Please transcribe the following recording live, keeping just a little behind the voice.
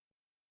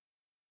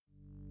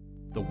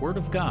The Word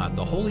of God,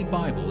 the Holy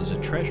Bible, is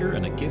a treasure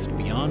and a gift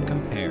beyond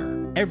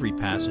compare. Every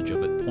passage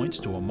of it points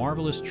to a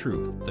marvelous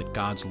truth that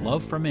God's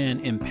love for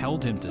man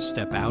impelled him to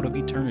step out of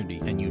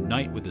eternity and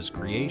unite with his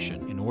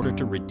creation in order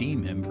to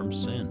redeem him from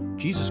sin.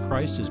 Jesus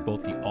Christ is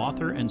both the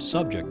author and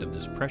subject of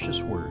this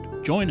precious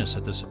Word. Join us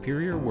at the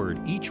Superior Word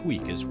each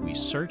week as we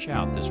search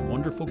out this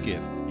wonderful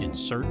gift in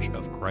search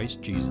of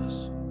Christ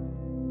Jesus.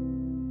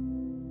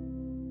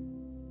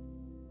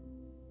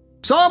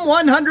 Psalm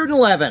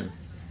 111.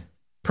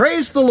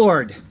 Praise the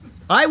Lord.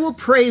 I will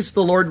praise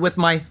the Lord with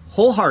my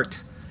whole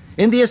heart.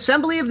 In the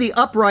assembly of the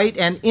upright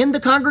and in the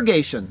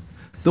congregation,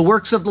 the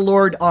works of the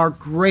Lord are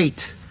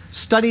great,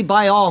 studied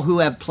by all who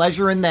have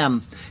pleasure in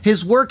them.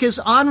 His work is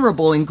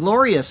honorable and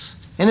glorious,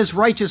 and his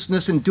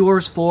righteousness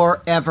endures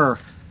forever.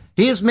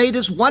 He has made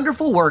his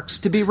wonderful works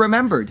to be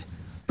remembered.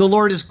 The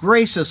Lord is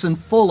gracious and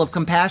full of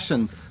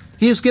compassion.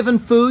 He has given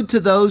food to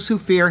those who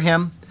fear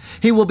him.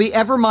 He will be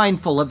ever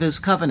mindful of his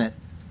covenant.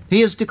 He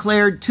has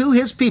declared to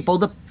his people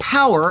the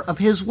power of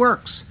his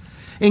works,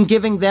 in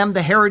giving them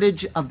the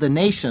heritage of the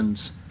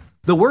nations.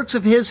 The works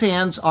of his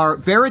hands are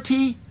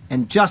verity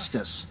and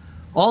justice.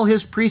 All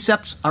his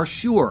precepts are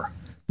sure.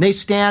 They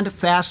stand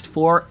fast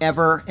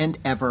forever and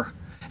ever,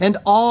 and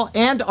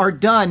are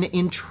done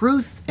in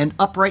truth and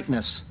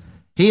uprightness.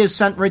 He has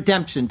sent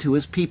redemption to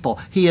his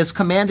people. He has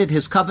commanded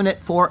his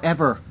covenant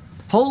forever.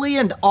 Holy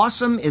and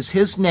awesome is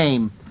his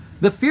name.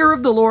 The fear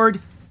of the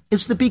Lord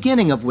is the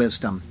beginning of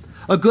wisdom.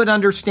 A good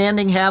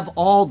understanding have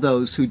all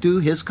those who do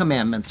his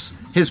commandments.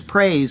 His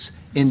praise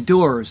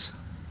endures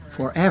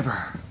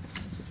forever.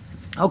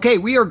 Okay,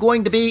 we are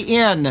going to be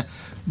in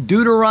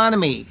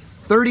Deuteronomy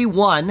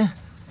 31,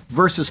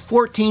 verses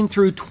 14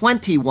 through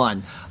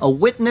 21. A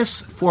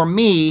witness for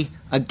me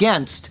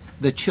against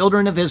the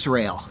children of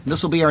Israel.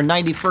 This will be our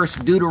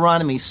 91st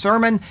Deuteronomy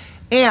sermon.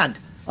 And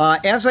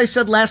as I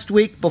said last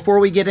week, before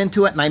we get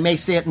into it, and I may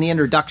say it in the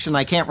introduction,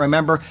 I can't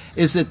remember,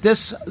 is that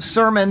this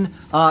sermon,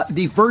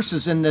 the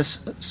verses in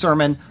this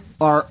sermon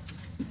are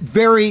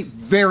very,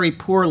 very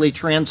poorly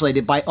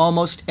translated by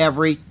almost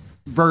every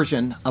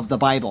version of the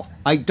Bible.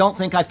 I don't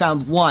think I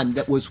found one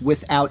that was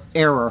without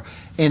error,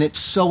 and it's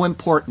so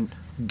important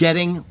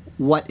getting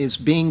what is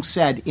being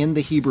said in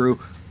the Hebrew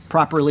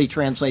properly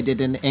translated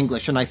in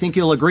English. And I think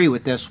you'll agree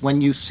with this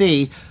when you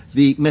see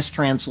the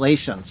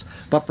mistranslations.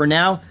 But for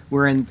now,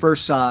 we're in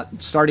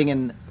starting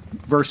in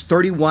verse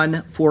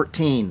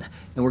 31:14,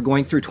 and we're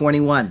going through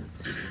 21.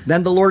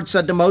 Then the Lord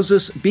said to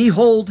Moses,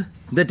 "Behold,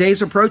 the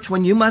days approach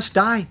when you must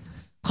die.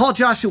 Call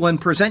Joshua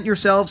and present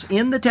yourselves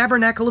in the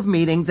tabernacle of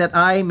meeting that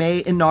I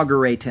may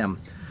inaugurate him."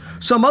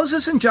 So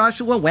Moses and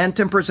Joshua went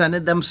and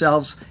presented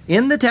themselves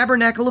in the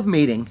tabernacle of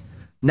meeting.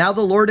 Now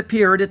the Lord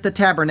appeared at the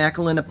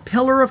tabernacle in a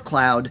pillar of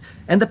cloud,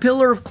 and the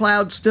pillar of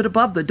cloud stood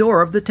above the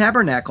door of the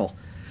tabernacle.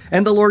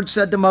 And the Lord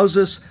said to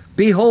Moses,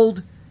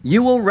 "Behold,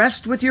 you will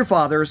rest with your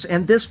fathers,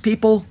 and this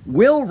people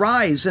will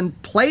rise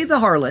and play the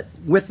harlot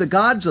with the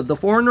gods of the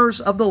foreigners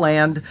of the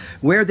land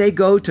where they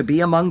go to be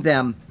among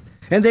them.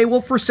 And they will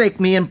forsake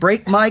me and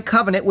break my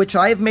covenant which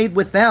I have made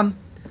with them.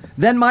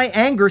 Then my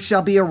anger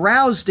shall be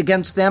aroused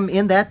against them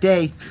in that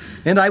day,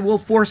 and I will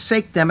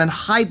forsake them and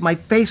hide my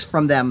face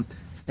from them,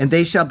 and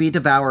they shall be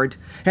devoured.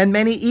 And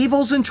many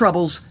evils and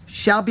troubles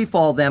shall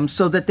befall them,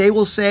 so that they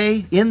will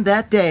say in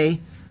that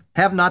day,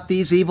 have not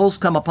these evils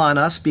come upon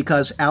us,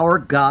 because our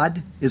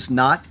God is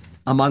not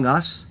among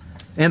us?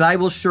 And I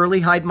will surely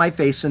hide my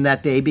face in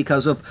that day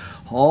because of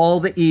all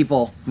the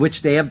evil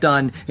which they have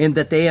done, in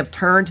that they have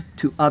turned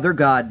to other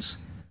gods.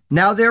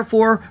 Now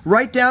therefore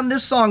write down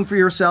this song for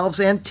yourselves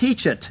and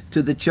teach it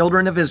to the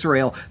children of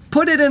Israel.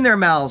 Put it in their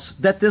mouths,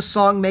 that this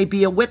song may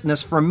be a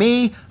witness for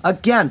me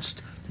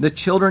against the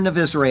children of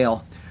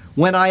Israel,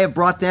 when I have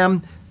brought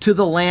them to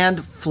the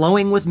land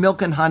flowing with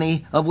milk and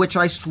honey, of which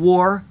I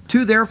swore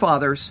to their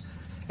fathers,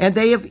 and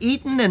they have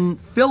eaten and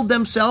filled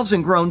themselves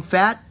and grown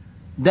fat.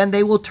 Then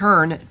they will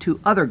turn to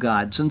other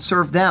gods and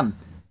serve them,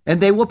 and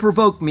they will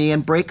provoke me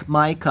and break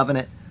my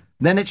covenant.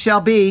 Then it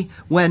shall be,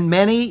 when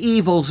many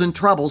evils and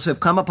troubles have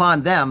come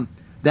upon them,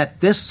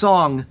 that this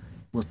song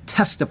will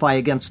testify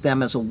against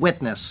them as a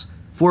witness,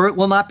 for it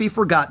will not be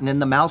forgotten in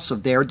the mouths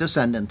of their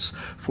descendants.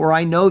 For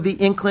I know the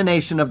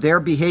inclination of their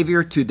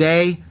behavior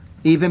today,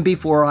 even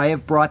before I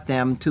have brought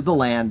them to the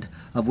land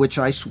of which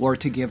I swore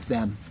to give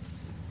them."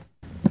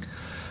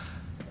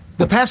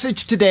 The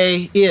passage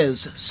today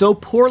is so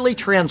poorly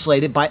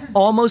translated by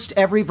almost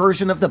every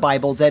version of the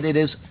Bible that it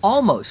is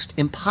almost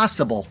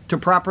impossible to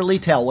properly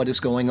tell what is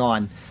going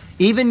on.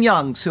 Even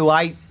Young's, who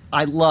I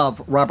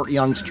love Robert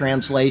Young's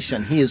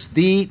translation. He is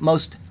the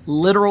most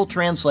literal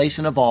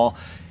translation of all,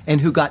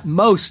 and who got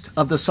most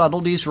of the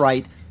subtleties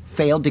right,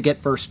 failed to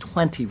get verse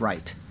 20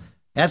 right.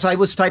 As I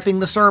was typing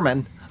the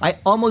sermon, I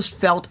almost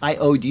felt I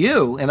owed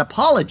you an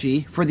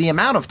apology for the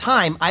amount of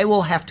time I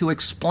will have to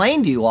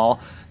explain to you all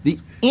the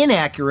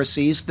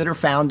inaccuracies that are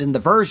found in the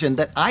version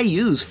that I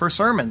use for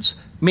sermons,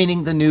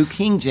 meaning the New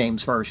King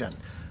James Version.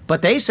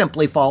 But they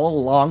simply follow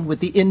along with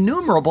the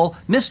innumerable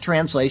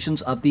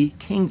mistranslations of the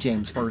King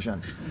James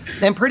Version.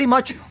 And pretty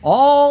much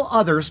all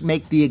others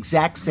make the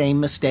exact same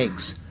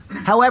mistakes.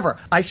 However,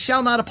 I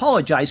shall not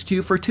apologize to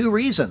you for two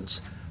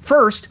reasons.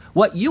 First,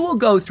 what you will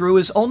go through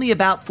is only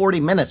about 40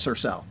 minutes or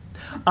so.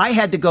 I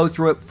had to go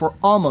through it for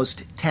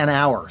almost 10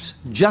 hours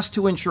just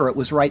to ensure it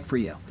was right for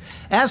you.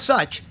 As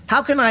such,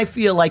 how can I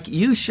feel like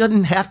you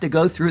shouldn't have to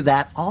go through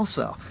that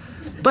also?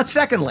 But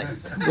secondly,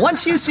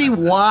 once you see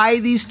why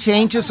these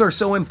changes are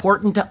so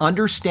important to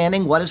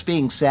understanding what is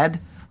being said,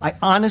 I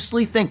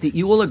honestly think that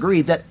you will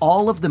agree that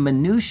all of the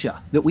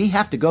minutia that we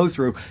have to go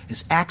through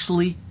is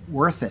actually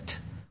worth it.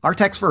 Our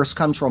text verse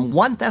comes from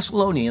 1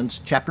 Thessalonians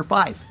chapter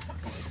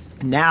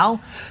 5.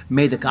 Now,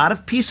 may the God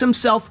of peace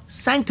himself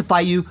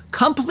sanctify you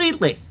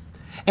completely,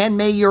 and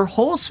may your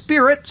whole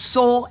spirit,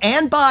 soul,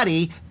 and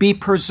body be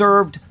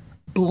preserved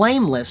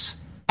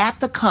blameless at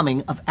the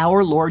coming of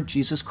our Lord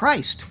Jesus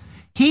Christ.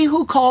 He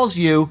who calls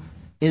you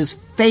is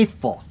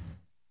faithful,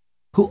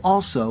 who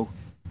also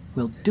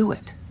will do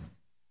it.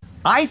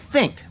 I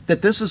think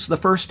that this is the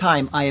first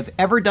time I have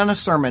ever done a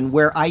sermon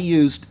where I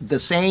used the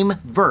same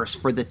verse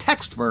for the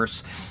text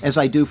verse as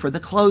I do for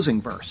the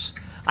closing verse.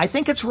 I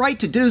think it's right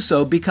to do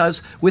so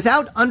because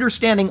without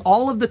understanding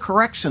all of the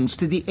corrections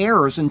to the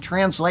errors and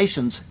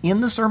translations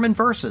in the sermon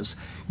verses,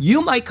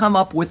 you might come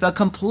up with a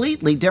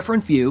completely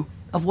different view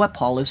of what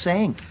Paul is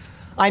saying.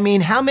 I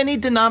mean, how many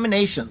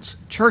denominations,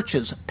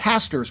 churches,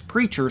 pastors,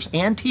 preachers,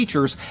 and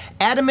teachers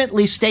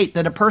adamantly state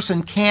that a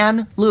person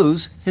can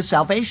lose his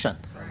salvation?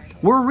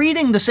 We're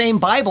reading the same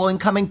Bible and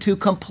coming to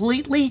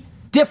completely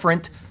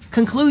different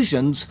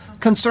conclusions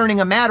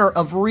concerning a matter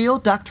of real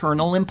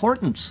doctrinal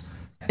importance.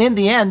 In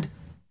the end,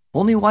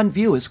 only one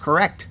view is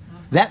correct.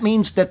 That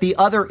means that the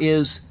other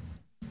is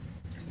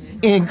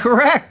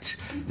incorrect.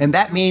 And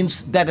that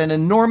means that an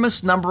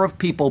enormous number of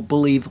people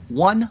believe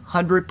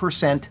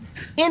 100%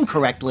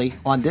 incorrectly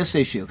on this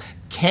issue.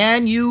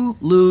 Can you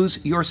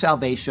lose your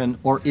salvation,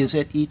 or is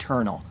it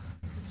eternal?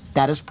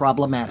 That is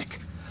problematic.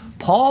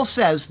 Paul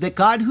says that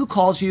God who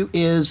calls you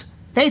is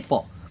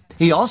faithful.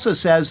 He also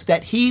says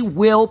that he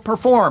will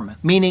perform,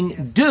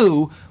 meaning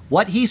do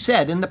what he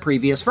said in the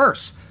previous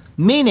verse,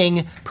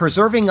 meaning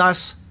preserving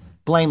us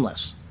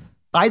blameless.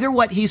 Either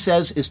what he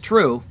says is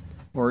true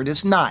or it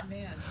is not.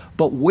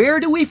 But where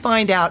do we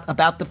find out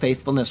about the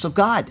faithfulness of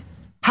God?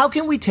 How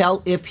can we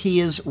tell if he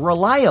is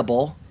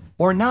reliable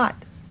or not?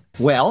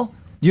 Well,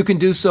 you can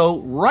do so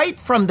right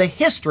from the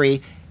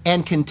history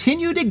and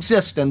continued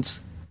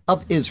existence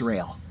of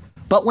Israel.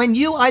 But when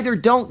you either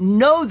don't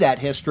know that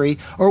history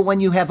or when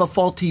you have a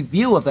faulty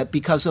view of it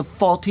because of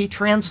faulty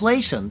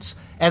translations,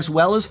 as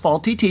well as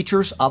faulty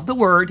teachers of the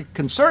word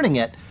concerning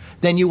it,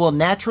 then you will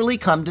naturally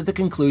come to the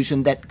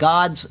conclusion that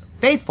God's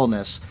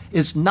faithfulness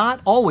is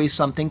not always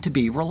something to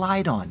be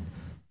relied on.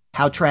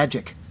 How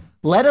tragic.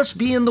 Let us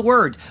be in the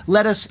Word.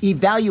 Let us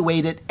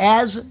evaluate it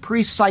as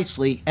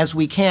precisely as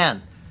we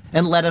can.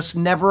 And let us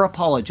never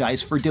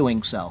apologize for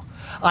doing so.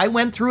 I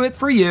went through it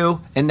for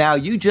you, and now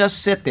you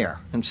just sit there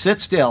and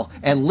sit still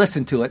and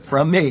listen to it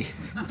from me.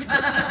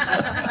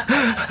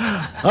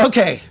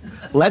 Okay,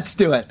 let's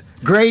do it.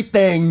 Great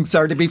things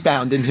are to be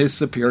found in his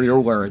superior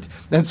word.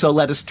 And so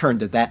let us turn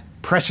to that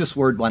precious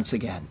word once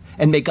again.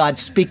 And may God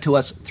speak to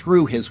us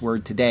through his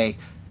word today,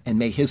 and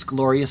may his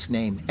glorious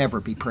name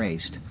ever be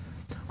praised.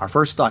 Our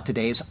first thought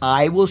today is,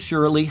 I will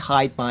surely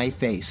hide my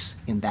face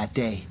in that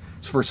day.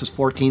 It's verses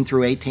 14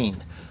 through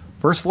 18.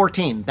 Verse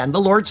 14, then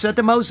the Lord said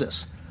to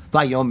Moses,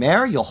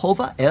 Vayomer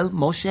Yehovah el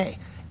Moshe,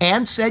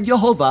 and said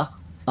Yehovah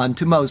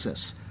unto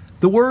Moses.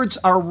 The words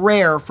are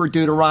rare for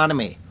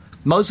Deuteronomy.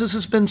 Moses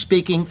has been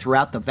speaking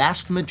throughout the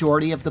vast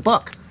majority of the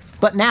book.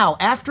 But now,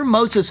 after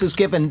Moses has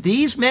given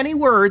these many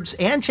words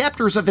and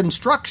chapters of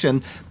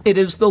instruction, it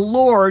is the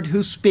Lord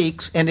who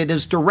speaks, and it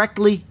is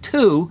directly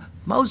to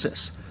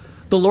Moses.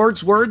 The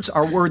Lord's words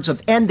are words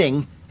of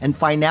ending and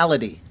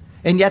finality,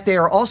 and yet they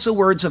are also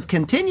words of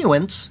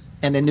continuance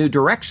and a new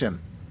direction.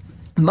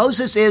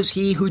 Moses is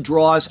he who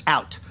draws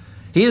out.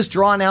 He has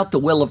drawn out the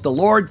will of the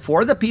Lord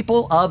for the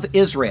people of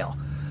Israel.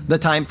 The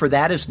time for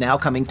that is now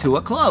coming to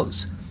a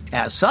close.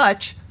 As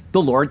such,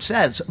 the Lord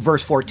says,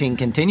 verse 14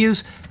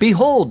 continues,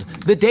 Behold,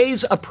 the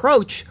days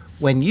approach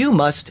when you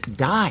must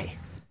die.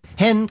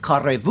 Hen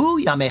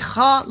karevu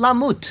yamecha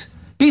lamut.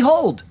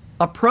 Behold,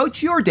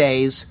 approach your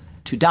days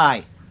to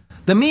die.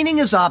 The meaning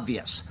is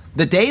obvious.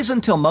 The days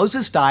until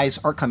Moses dies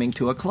are coming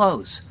to a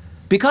close.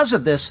 Because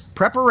of this,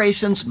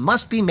 preparations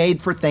must be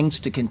made for things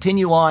to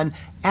continue on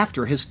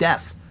after his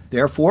death.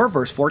 Therefore,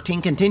 verse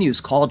 14 continues,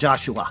 Call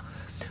Joshua.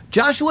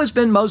 Joshua has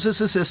been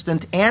Moses'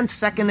 assistant and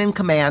second in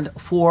command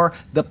for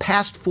the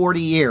past 40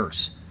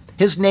 years.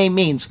 His name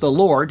means the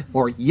Lord,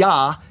 or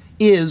Yah,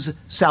 is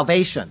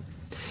salvation.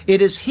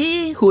 It is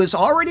he who has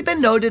already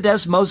been noted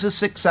as Moses'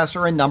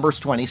 successor in Numbers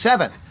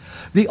 27.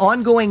 The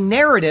ongoing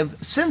narrative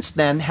since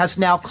then has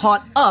now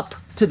caught up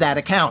to that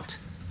account.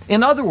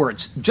 In other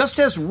words, just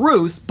as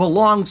Ruth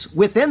belongs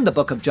within the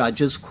book of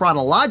Judges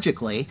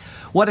chronologically,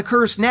 what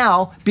occurs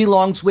now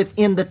belongs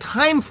within the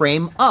time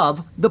frame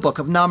of the book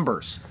of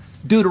Numbers.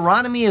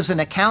 Deuteronomy is an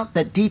account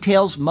that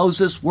details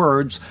Moses'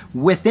 words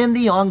within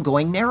the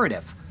ongoing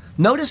narrative.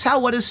 Notice how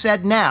what is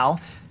said now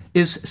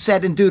is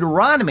said in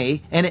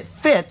Deuteronomy, and it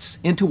fits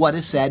into what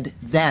is said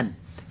then.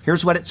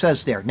 Here's what it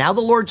says there. Now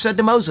the Lord said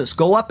to Moses,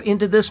 go up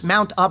into this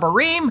Mount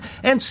Abarim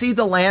and see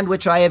the land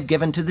which I have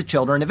given to the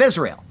children of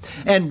Israel.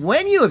 And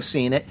when you have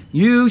seen it,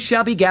 you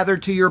shall be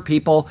gathered to your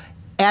people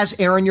as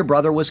Aaron your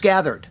brother was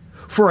gathered.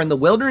 For in the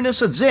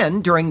wilderness of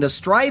Zin, during the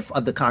strife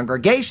of the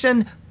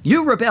congregation,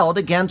 you rebelled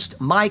against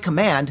my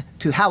command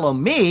to hallow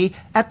me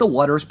at the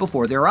waters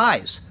before their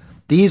eyes.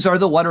 These are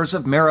the waters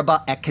of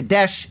Meribah at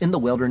Kadesh in the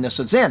wilderness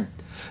of Zin.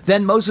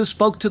 Then Moses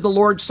spoke to the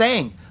Lord,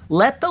 saying,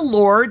 let the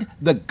Lord,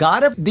 the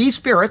God of these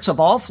spirits of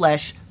all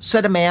flesh,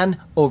 set a man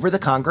over the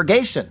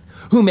congregation,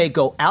 who may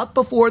go out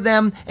before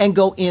them and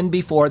go in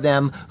before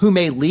them, who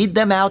may lead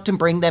them out and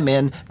bring them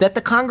in, that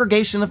the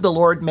congregation of the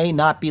Lord may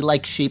not be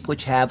like sheep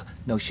which have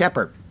no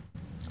shepherd.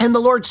 And the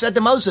Lord said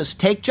to Moses,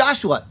 take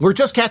Joshua. We're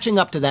just catching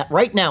up to that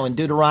right now in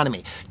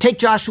Deuteronomy. Take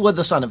Joshua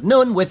the son of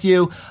Nun with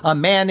you, a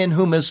man in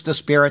whom is the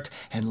Spirit,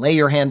 and lay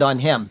your hand on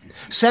him.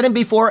 Set him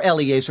before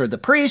Eleazar the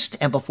priest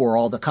and before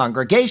all the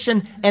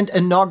congregation, and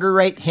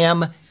inaugurate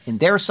him in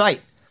their sight.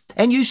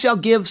 And you shall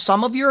give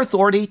some of your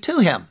authority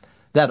to him,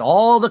 that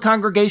all the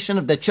congregation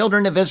of the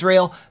children of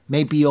Israel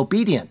may be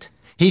obedient.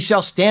 He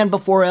shall stand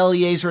before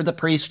Eleazar the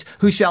priest,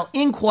 who shall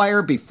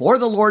inquire before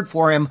the Lord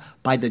for him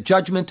by the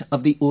judgment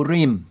of the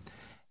Urim.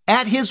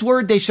 At his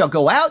word they shall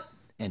go out,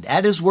 and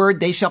at his word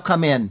they shall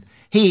come in,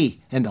 he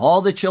and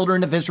all the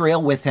children of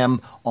Israel with him,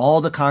 all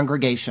the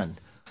congregation.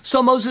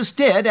 So Moses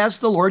did as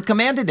the Lord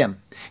commanded him.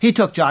 He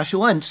took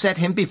Joshua and set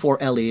him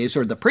before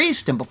Eleazar the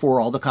priest and before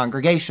all the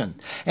congregation.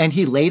 And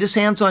he laid his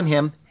hands on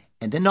him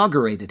and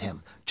inaugurated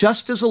him,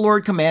 just as the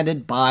Lord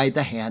commanded by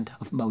the hand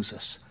of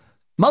Moses.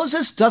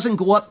 Moses doesn't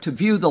go up to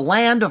view the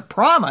land of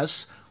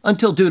promise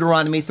until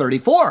Deuteronomy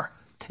 34.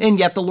 And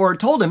yet the Lord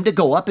told him to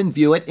go up and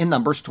view it in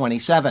Numbers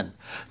 27.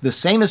 The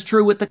same is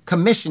true with the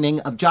commissioning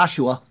of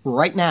Joshua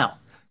right now.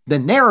 The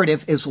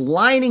narrative is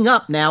lining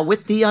up now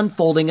with the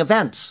unfolding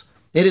events.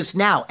 It is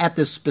now at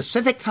this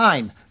specific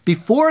time,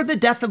 before the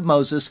death of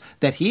Moses,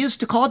 that he is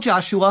to call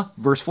Joshua,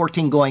 verse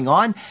 14 going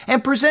on,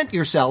 and present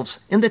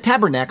yourselves in the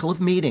tabernacle of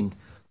meeting.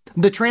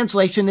 The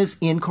translation is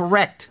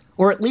incorrect,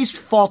 or at least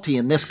faulty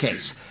in this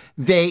case.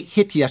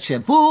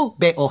 Vehityashevu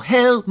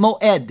be'ohel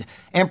moed,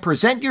 and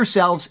present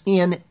yourselves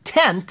in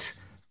tent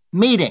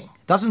meeting.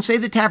 Doesn't say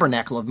the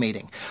tabernacle of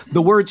meeting.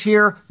 The words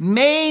here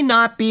may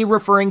not be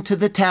referring to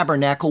the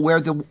tabernacle where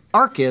the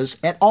ark is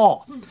at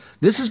all.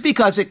 This is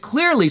because it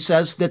clearly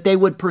says that they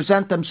would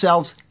present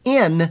themselves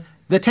in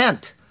the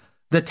tent.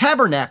 The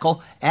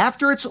tabernacle,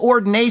 after its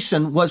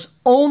ordination, was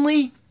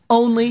only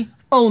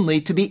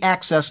to be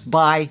accessed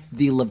by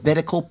the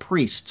Levitical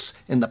priests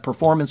in the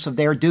performance of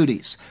their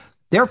duties.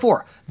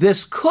 Therefore,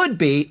 this could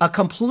be a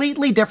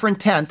completely different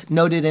tent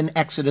noted in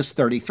Exodus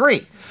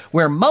 33,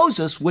 where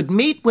Moses would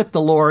meet with the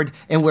Lord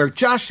and where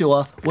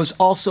Joshua was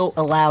also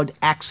allowed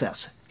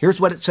access. Here's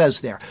what it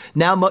says there.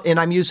 Now, and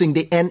I'm using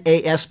the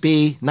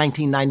NASB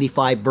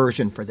 1995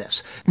 version for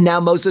this. Now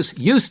Moses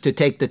used to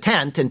take the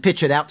tent and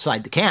pitch it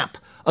outside the camp,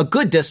 a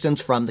good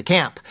distance from the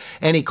camp,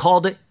 and he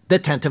called it the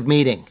tent of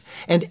meeting.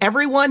 And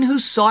everyone who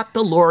sought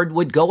the Lord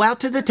would go out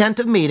to the tent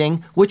of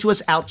meeting, which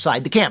was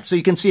outside the camp. So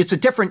you can see it's a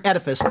different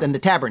edifice than the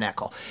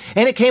tabernacle.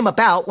 And it came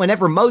about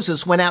whenever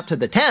Moses went out to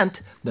the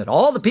tent that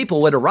all the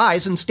people would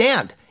arise and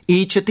stand,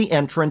 each at the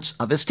entrance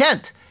of his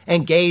tent,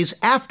 and gaze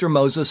after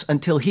Moses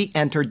until he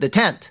entered the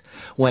tent.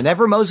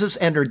 Whenever Moses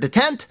entered the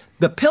tent,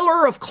 the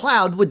pillar of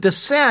cloud would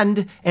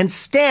descend and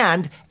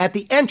stand at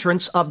the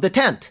entrance of the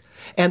tent,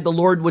 and the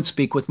Lord would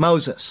speak with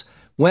Moses.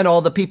 When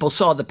all the people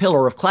saw the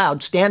pillar of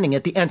cloud standing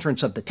at the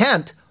entrance of the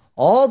tent,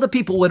 all the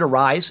people would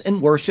arise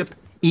and worship,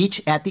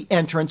 each at the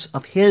entrance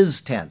of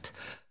his tent.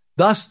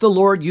 Thus the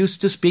Lord used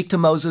to speak to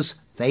Moses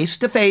face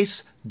to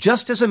face,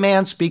 just as a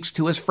man speaks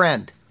to his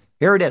friend.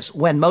 Here it is.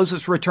 When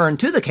Moses returned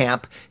to the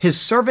camp,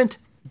 his servant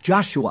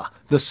Joshua,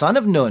 the son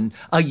of Nun,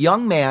 a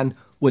young man,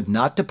 would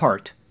not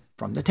depart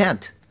from the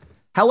tent.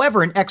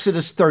 However, in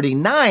Exodus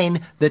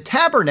 39, the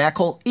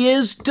tabernacle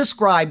is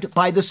described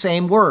by the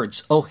same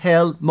words,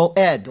 Ohel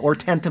Moed, or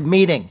tent of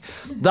meeting.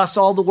 Thus,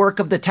 all the work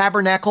of the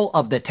tabernacle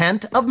of the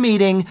tent of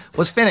meeting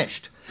was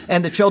finished.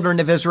 And the children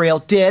of Israel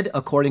did,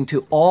 according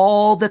to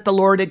all that the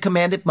Lord had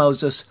commanded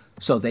Moses,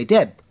 so they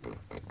did.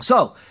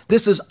 So,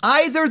 this is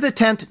either the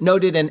tent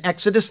noted in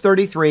Exodus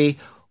 33,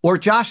 or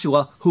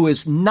Joshua, who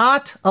is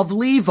not of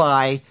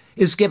Levi,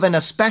 is given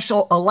a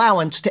special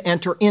allowance to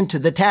enter into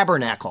the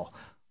tabernacle.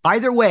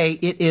 Either way,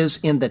 it is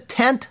in the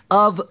tent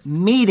of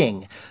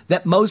meeting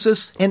that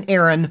Moses and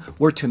Aaron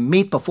were to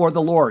meet before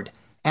the Lord,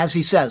 as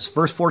he says,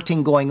 verse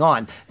 14 going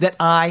on, that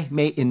I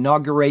may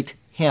inaugurate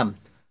him.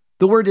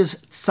 The word is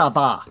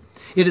tzava.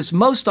 It is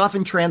most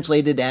often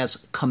translated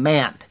as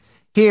command.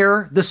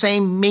 Here, the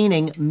same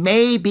meaning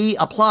may be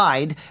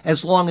applied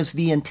as long as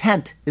the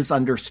intent is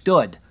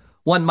understood.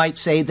 One might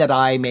say that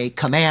I may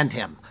command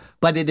him,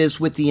 but it is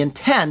with the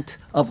intent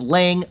of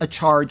laying a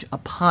charge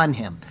upon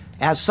him.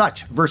 As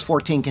such, verse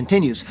 14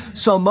 continues,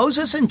 so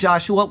Moses and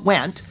Joshua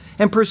went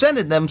and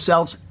presented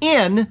themselves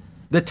in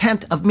the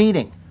tent of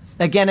meeting.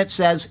 Again, it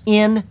says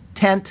in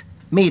tent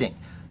meeting.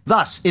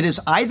 Thus, it is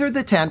either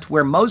the tent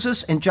where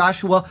Moses and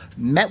Joshua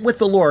met with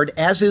the Lord,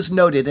 as is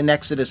noted in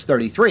Exodus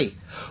 33,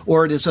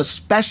 or it is a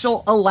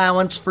special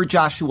allowance for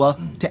Joshua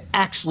to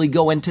actually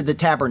go into the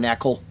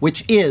tabernacle,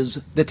 which is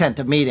the tent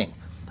of meeting.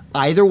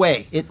 Either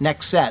way, it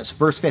next says,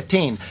 verse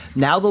 15,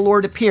 now the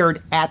Lord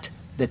appeared at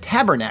the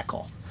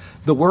tabernacle.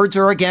 The words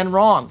are again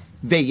wrong.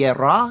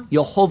 Veyera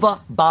Yehovah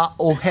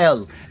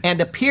ba'ohel,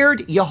 and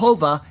appeared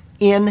Yehovah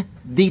in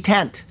the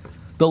tent.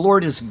 The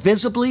Lord is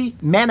visibly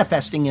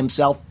manifesting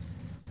himself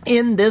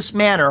in this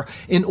manner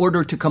in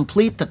order to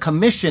complete the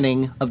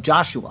commissioning of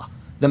Joshua.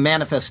 The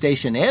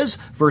manifestation is,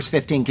 verse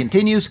 15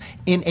 continues,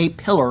 in a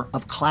pillar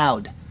of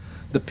cloud.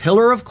 The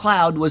pillar of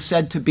cloud was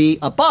said to be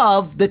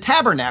above the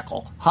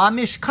tabernacle,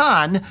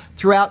 HaMishkan,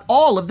 throughout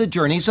all of the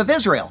journeys of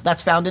Israel.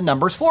 That's found in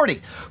Numbers 40.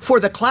 For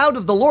the cloud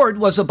of the Lord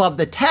was above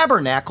the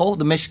tabernacle,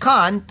 the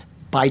Mishkan,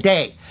 by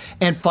day,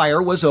 and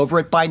fire was over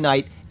it by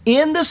night,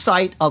 in the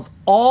sight of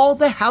all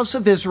the house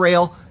of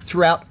Israel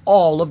throughout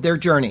all of their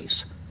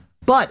journeys.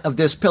 But of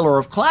this pillar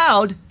of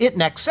cloud, it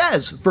next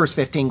says, verse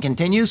 15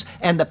 continues,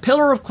 and the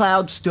pillar of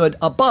cloud stood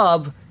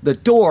above the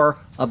door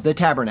of the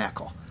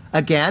tabernacle.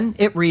 Again,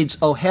 it reads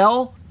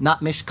Ohel, not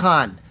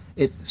Mishkan.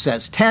 It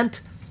says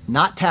tent,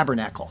 not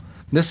tabernacle.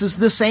 This is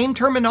the same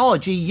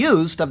terminology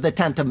used of the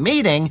tent of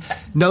meeting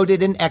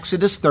noted in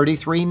Exodus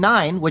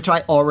 33:9, which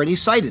I already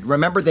cited.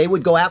 Remember, they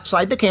would go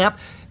outside the camp,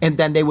 and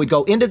then they would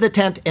go into the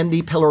tent, and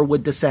the pillar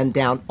would descend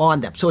down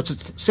on them. So it's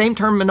the same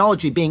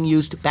terminology being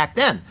used back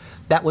then.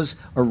 That was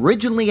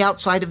originally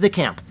outside of the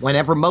camp.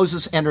 Whenever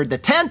Moses entered the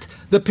tent,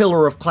 the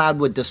pillar of cloud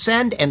would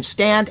descend and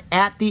stand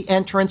at the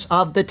entrance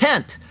of the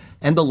tent,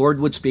 and the Lord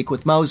would speak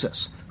with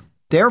Moses.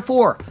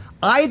 Therefore,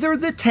 either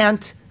the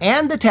tent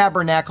and the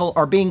tabernacle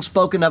are being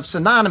spoken of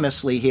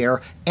synonymously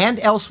here and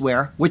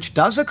elsewhere, which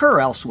does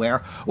occur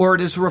elsewhere, or it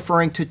is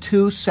referring to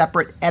two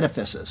separate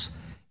edifices.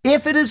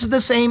 If it is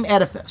the same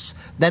edifice,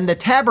 then the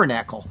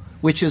tabernacle,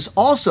 which is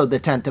also the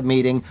tent of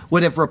meeting,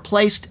 would have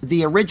replaced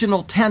the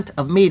original tent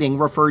of meeting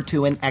referred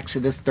to in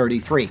Exodus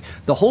 33.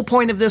 The whole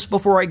point of this,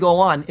 before I go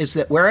on, is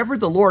that wherever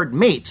the Lord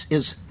meets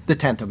is the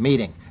tent of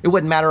meeting. It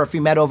wouldn't matter if he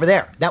met over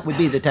there. That would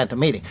be the tent of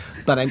meeting.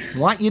 But I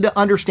want you to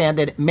understand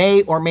that it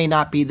may or may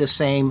not be the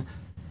same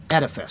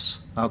edifice,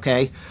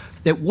 okay?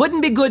 It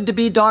wouldn't be good to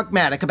be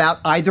dogmatic about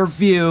either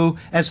view,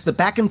 as the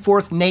back and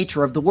forth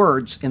nature of the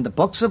words in the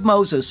books of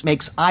Moses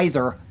makes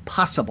either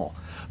possible.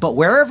 But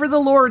wherever the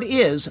Lord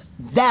is,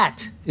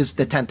 that is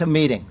the tent of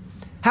meeting.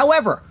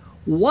 However,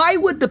 why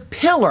would the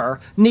pillar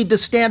need to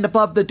stand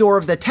above the door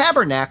of the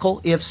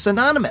tabernacle if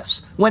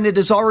synonymous, when it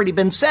has already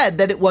been said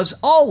that it was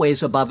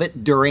always above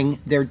it during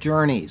their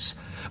journeys?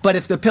 But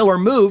if the pillar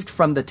moved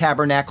from the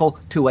tabernacle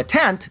to a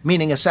tent,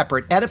 meaning a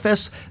separate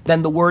edifice,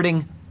 then the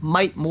wording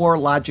might more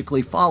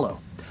logically follow.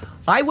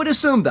 I would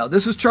assume, though,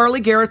 this is Charlie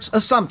Garrett's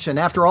assumption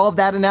after all of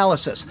that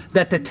analysis,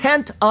 that the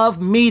tent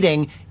of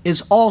meeting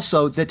is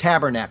also the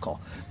tabernacle.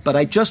 But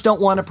I just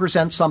don't want to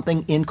present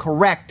something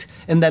incorrect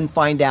and then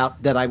find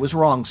out that I was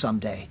wrong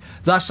someday.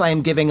 Thus, I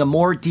am giving a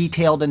more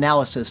detailed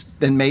analysis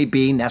than may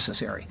be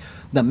necessary.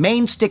 The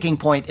main sticking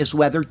point is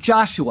whether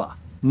Joshua,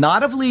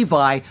 not of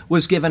Levi,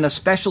 was given a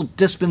special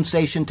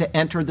dispensation to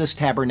enter this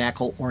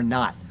tabernacle or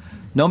not.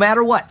 No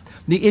matter what,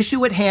 the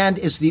issue at hand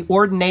is the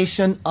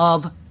ordination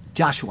of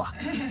Joshua.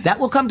 That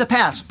will come to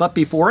pass, but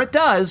before it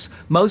does,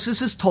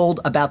 Moses is told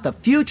about the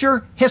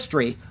future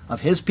history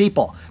of his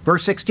people.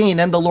 Verse 16,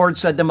 and the Lord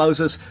said to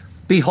Moses,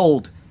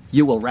 behold,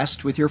 you will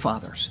rest with your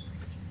fathers.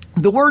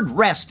 The word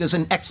rest is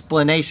an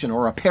explanation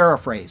or a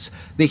paraphrase.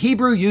 The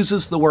Hebrew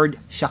uses the word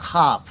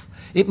shachav.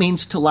 It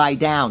means to lie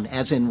down,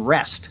 as in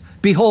rest.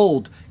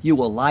 Behold, you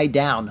will lie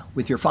down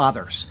with your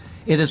fathers.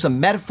 It is a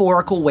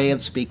metaphorical way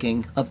of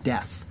speaking of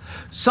death.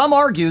 Some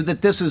argue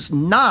that this is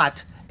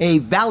not a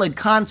valid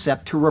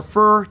concept to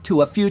refer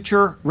to a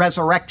future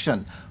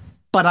resurrection,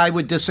 but I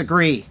would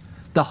disagree.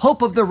 The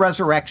hope of the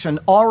resurrection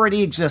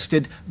already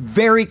existed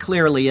very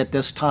clearly at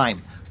this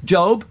time.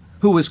 Job,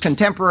 who was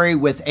contemporary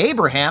with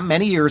Abraham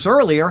many years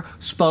earlier,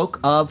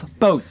 spoke of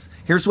both.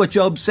 Here's what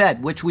Job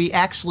said, which we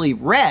actually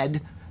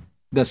read,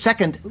 the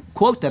second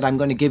quote that I'm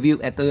going to give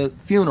you at the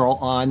funeral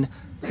on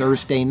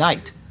Thursday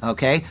night,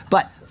 okay?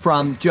 But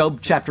from Job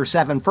chapter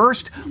 7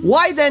 first,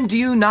 why then do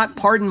you not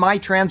pardon my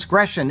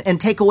transgression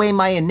and take away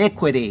my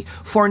iniquity?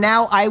 For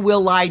now I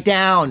will lie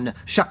down,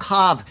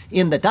 shakav,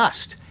 in the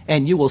dust,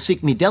 and you will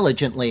seek me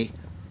diligently,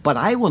 but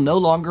I will no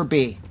longer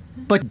be.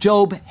 But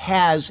Job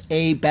has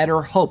a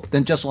better hope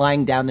than just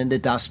lying down in the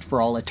dust for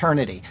all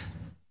eternity.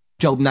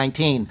 Job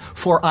 19,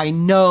 for I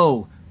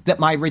know that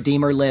my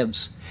Redeemer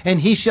lives, and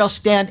he shall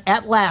stand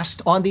at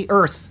last on the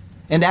earth,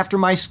 and after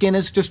my skin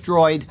is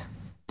destroyed,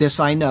 this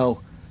I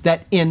know,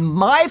 that in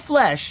my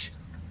flesh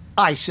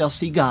I shall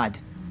see God,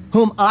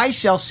 whom I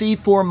shall see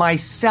for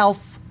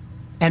myself,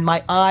 and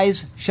my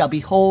eyes shall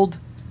behold,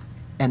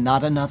 and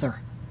not another.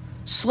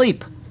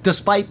 Sleep,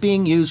 despite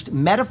being used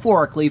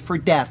metaphorically for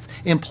death,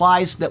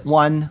 implies that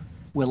one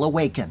will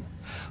awaken.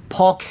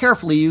 Paul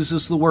carefully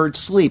uses the word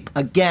sleep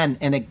again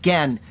and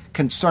again,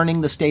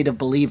 concerning the state of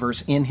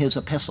believers in his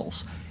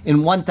epistles.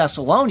 In 1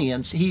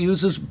 Thessalonians, he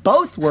uses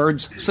both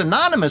words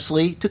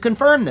synonymously to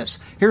confirm this.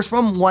 Here's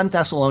from 1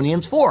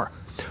 Thessalonians 4.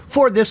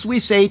 For this we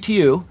say to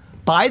you,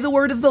 by the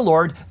word of the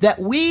Lord, that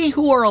we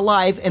who are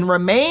alive and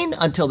remain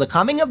until the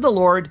coming of the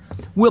Lord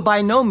will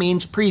by no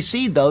means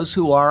precede those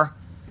who are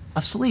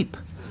asleep.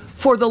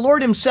 For the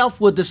Lord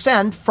himself will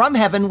descend from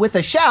heaven with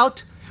a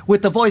shout,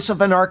 with the voice of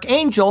an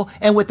archangel,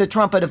 and with the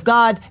trumpet of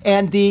God,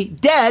 and the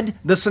dead,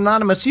 the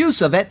synonymous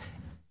use of it,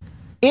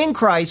 in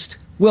Christ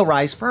will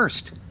rise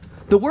first.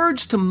 The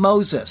words to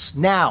Moses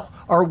now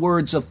are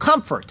words of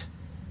comfort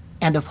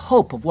and of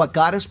hope of what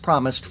God has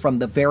promised from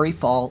the very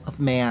fall of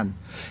man.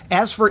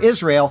 As for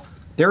Israel,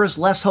 there is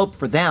less hope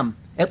for them,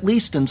 at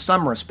least in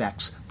some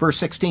respects. Verse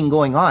 16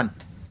 going on,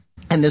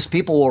 and this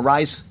people will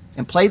rise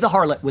and play the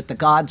harlot with the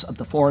gods of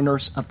the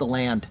foreigners of the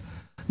land.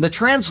 The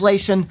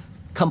translation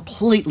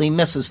completely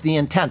misses the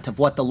intent of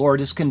what the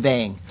Lord is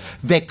conveying.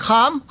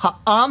 Vekam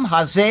ha'am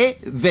hazeh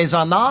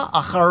vezana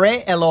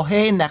acharei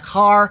Elohei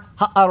nechar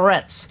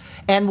ha'aretz,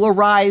 and will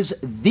rise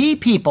the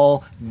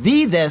people,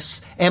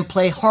 this, and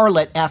play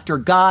harlot after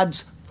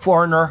God's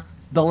foreigner,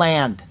 the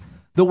land.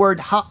 The word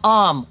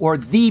ha'am, or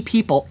the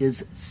people,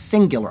 is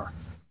singular,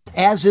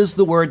 as is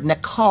the word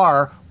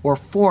nekar, or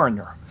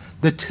foreigner.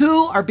 The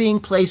two are being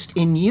placed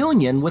in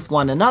union with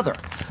one another.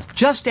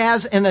 Just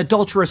as an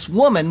adulterous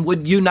woman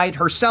would unite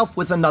herself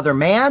with another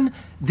man,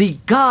 the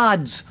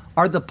gods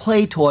are the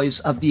play toys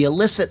of the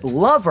illicit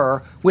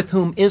lover with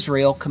whom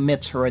Israel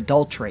commits her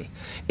adultery.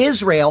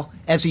 Israel,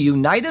 as a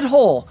united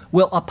whole,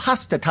 will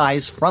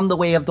apostatize from the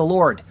way of the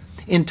Lord.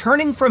 In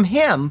turning from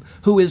him,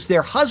 who is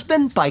their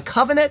husband by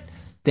covenant,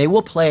 they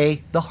will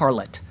play the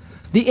harlot.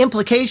 The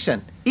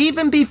implication,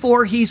 even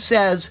before he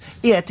says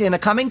it in a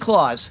coming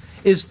clause,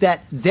 is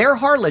that their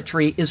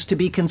harlotry is to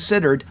be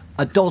considered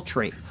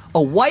adultery.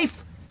 A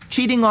wife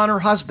cheating on her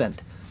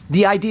husband.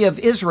 The idea of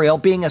Israel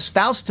being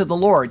espoused to the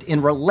Lord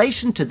in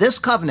relation to this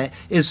covenant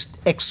is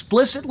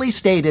explicitly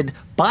stated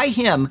by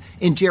him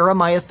in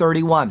Jeremiah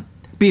 31.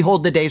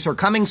 Behold, the days are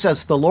coming,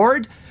 says the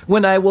Lord,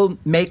 when I will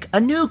make a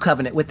new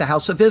covenant with the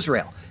house of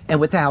Israel and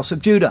with the house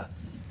of Judah.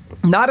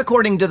 Not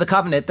according to the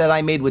covenant that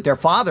I made with their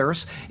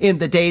fathers in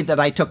the day that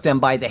I took them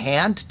by the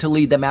hand to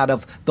lead them out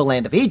of the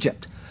land of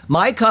Egypt.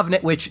 My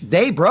covenant which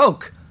they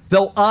broke,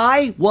 though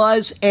I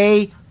was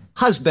a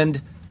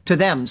husband to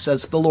them,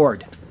 says the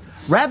Lord.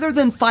 Rather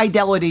than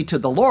fidelity to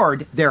the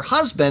Lord, their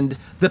husband,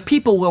 the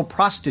people will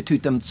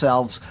prostitute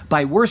themselves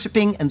by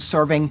worshiping and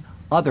serving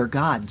other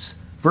gods.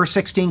 Verse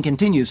 16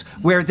 continues,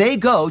 where they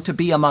go to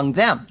be among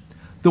them.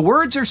 The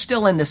words are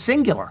still in the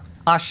singular.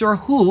 Asher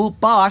hu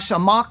ba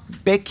shamak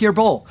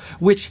bekirbo,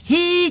 which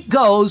he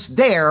goes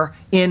there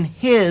in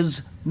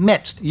his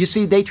midst. You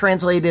see, they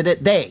translated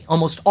it they.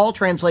 Almost all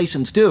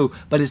translations do,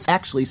 but it's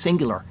actually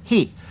singular.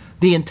 He.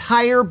 The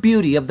entire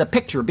beauty of the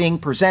picture being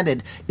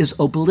presented is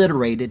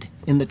obliterated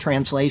in the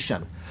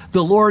translation.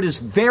 The Lord is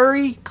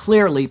very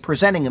clearly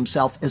presenting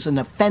himself as an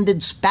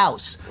offended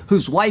spouse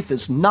whose wife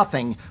is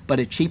nothing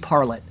but a cheap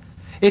harlot.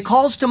 It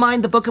calls to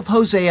mind the book of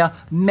Hosea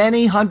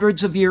many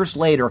hundreds of years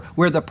later,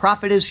 where the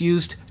prophet is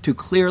used to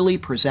clearly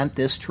present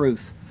this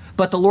truth.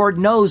 But the Lord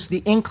knows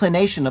the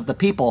inclination of the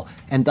people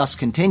and thus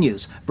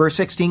continues. Verse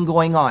 16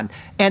 going on,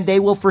 and they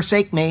will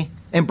forsake me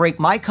and break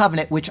my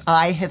covenant which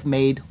I have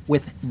made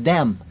with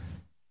them.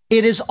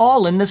 It is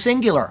all in the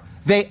singular.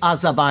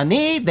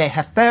 Ve'azavani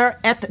ve'hefer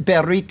et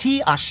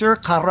beriti asher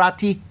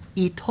karati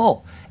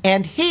ito.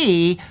 And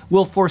he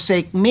will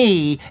forsake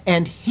me,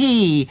 and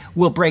he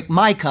will break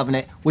my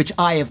covenant, which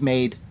I have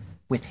made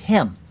with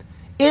him.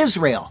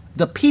 Israel,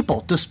 the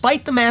people,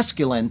 despite the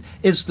masculine,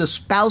 is the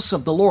spouse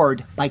of the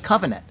Lord by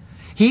covenant.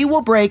 He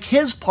will break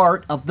his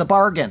part of the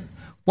bargain.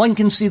 One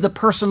can see the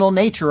personal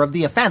nature of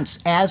the offense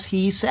as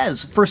he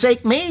says,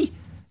 forsake me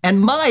and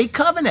my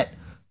covenant.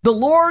 The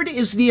Lord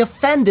is the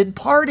offended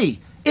party.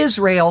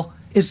 Israel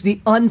is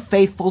the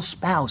unfaithful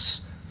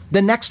spouse.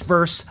 The next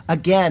verse,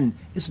 again,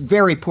 is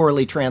very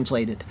poorly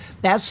translated.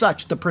 As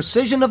such, the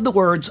precision of the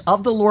words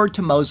of the Lord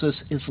to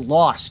Moses is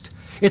lost.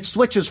 It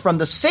switches from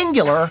the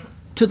singular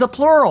to the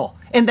plural,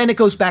 and then it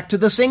goes back to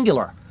the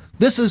singular.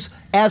 This is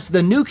as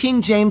the New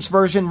King James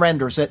Version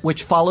renders it,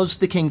 which follows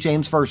the King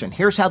James Version.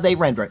 Here's how they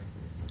render it.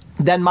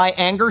 Then my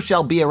anger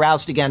shall be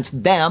aroused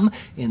against them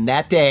in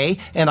that day,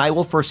 and I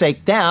will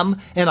forsake them,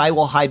 and I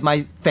will hide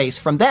my face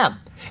from them,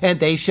 and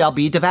they shall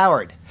be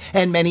devoured.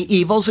 And many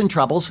evils and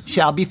troubles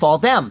shall befall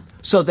them,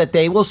 so that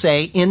they will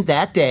say in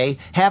that day,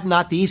 have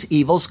not these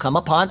evils come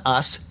upon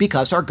us,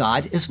 because our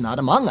God is not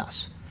among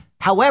us?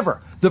 However,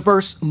 the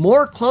verse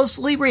more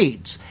closely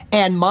reads,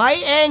 and my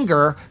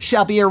anger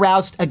shall be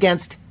aroused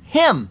against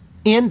him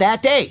in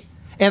that day,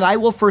 and I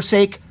will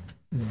forsake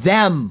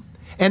them,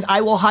 and I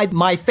will hide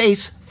my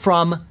face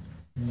from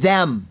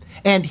them,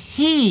 and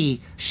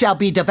he shall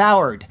be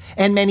devoured,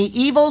 and many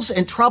evils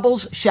and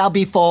troubles shall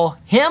befall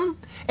him,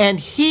 and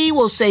he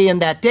will say in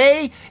that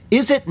day,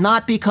 is it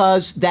not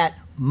because that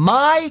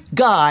my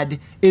God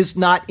is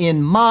not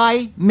in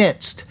my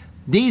midst?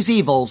 These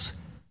evils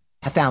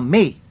have found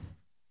me.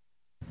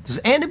 Does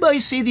anybody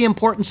see the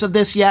importance of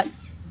this yet?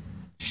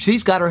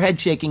 She's got her head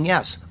shaking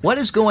yes. What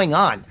is going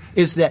on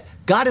is that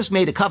God has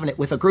made a covenant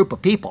with a group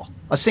of people,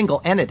 a single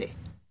entity.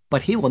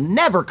 But he will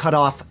never cut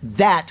off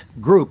that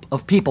group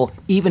of people,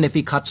 even if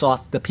he cuts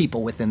off the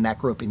people within that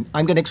group. And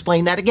I'm going to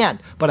explain that again,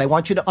 but I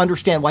want you to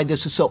understand why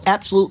this is so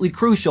absolutely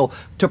crucial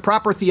to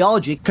proper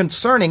theology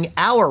concerning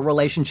our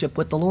relationship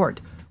with the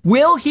Lord.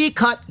 Will he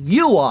cut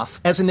you off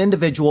as an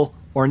individual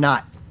or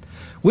not?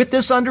 With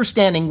this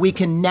understanding, we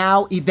can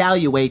now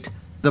evaluate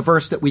the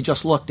verse that we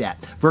just looked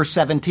at. Verse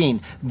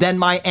 17, then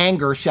my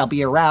anger shall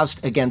be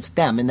aroused against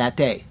them in that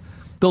day.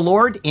 The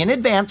Lord, in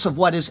advance of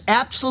what is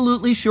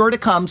absolutely sure to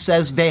come,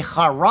 says,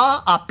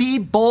 Vechara api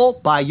bo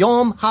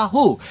bayom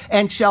hahu,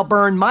 and shall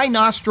burn my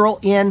nostril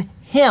in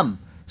him,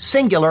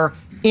 singular,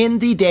 in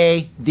the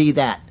day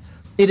that.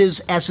 It is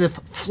as if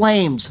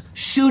flames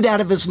shoot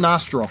out of his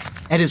nostril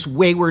at his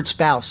wayward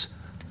spouse.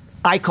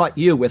 I caught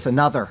you with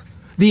another.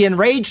 The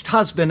enraged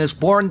husband has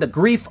borne the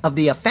grief of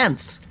the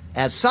offense.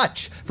 As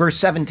such, verse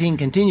 17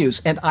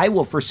 continues, and I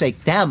will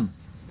forsake them.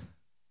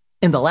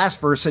 In the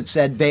last verse, it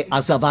said,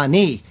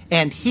 Ve'azavani,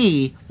 and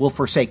he will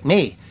forsake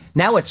me.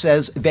 Now it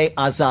says,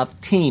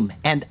 Ve'azavtim,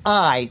 and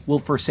I will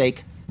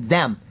forsake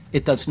them.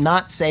 It does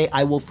not say,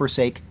 I will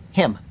forsake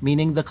him,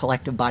 meaning the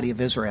collective body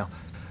of Israel.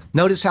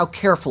 Notice how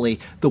carefully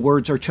the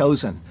words are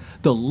chosen.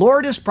 The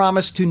Lord has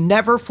promised to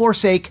never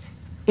forsake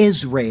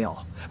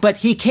Israel, but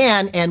he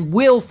can and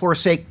will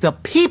forsake the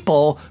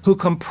people who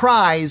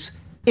comprise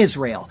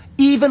Israel,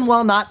 even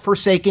while not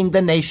forsaking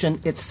the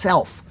nation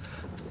itself.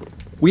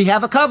 We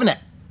have a covenant.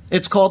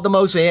 It's called the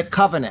Mosaic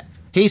Covenant.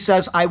 He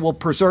says, I will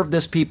preserve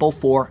this people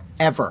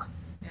forever.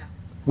 Yeah.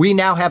 We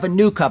now have a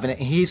new covenant.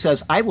 And he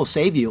says, I will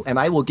save you, and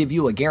I will give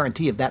you a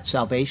guarantee of that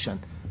salvation.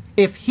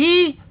 If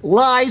he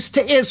lies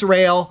to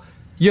Israel,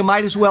 you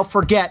might as well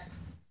forget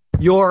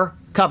your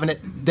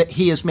covenant that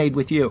he has made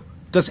with you.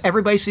 Does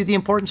everybody see the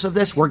importance of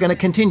this? We're going to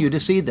continue to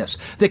see this.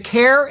 The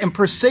care and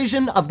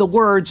precision of the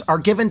words are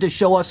given to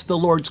show us the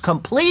Lord's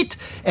complete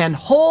and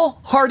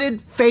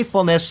wholehearted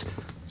faithfulness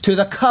to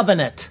the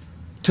covenant.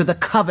 To the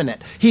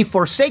covenant. He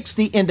forsakes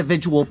the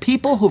individual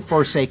people who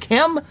forsake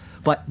him,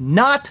 but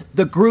not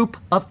the group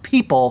of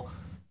people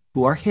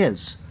who are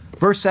his.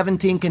 Verse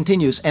 17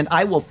 continues, and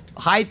I will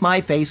hide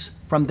my face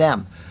from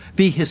them.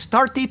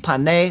 Vihistarti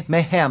paneh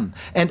mehem,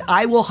 and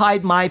I will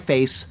hide my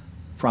face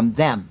from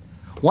them.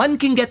 One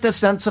can get the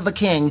sense of a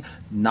king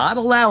not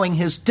allowing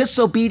his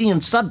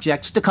disobedient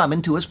subjects to come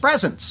into his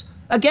presence.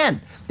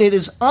 Again, it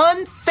is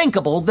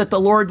unthinkable that the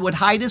Lord would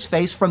hide his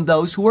face from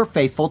those who are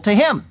faithful to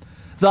him.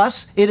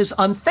 Thus, it is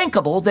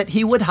unthinkable that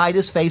he would hide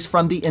his face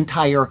from the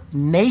entire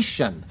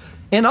nation.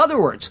 In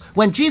other words,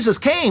 when Jesus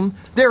came,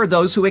 there are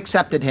those who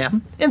accepted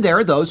him, and there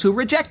are those who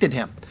rejected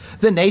him.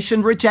 The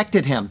nation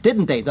rejected him,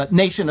 didn't they? The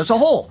nation as a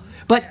whole.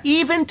 But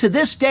even to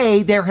this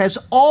day, there has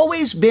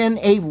always been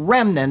a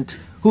remnant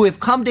who have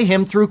come to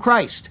him through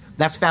Christ.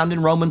 That's found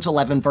in Romans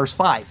 11, verse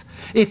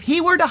 5. If he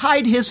were to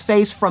hide his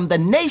face from the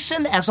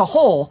nation as a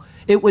whole,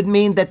 it would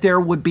mean that there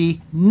would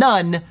be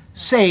none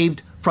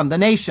saved from the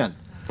nation.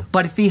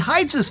 But if he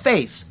hides his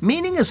face,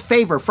 meaning his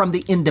favor from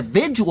the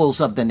individuals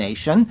of the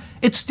nation,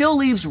 it still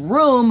leaves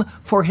room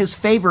for his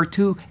favor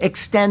to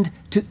extend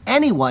to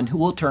anyone who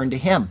will turn to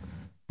him.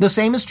 The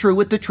same is true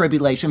with the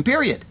tribulation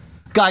period.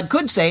 God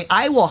could say,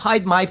 I will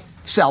hide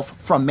myself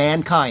from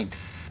mankind.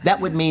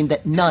 That would mean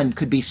that none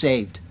could be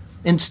saved.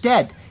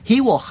 Instead,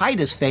 he will hide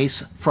his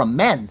face from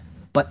men,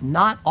 but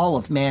not all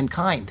of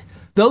mankind.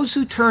 Those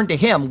who turn to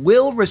him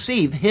will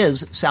receive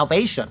his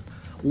salvation.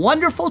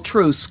 Wonderful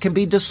truths can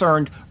be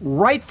discerned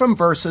right from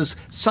verses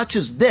such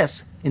as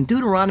this in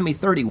Deuteronomy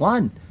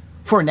 31.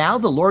 For now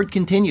the Lord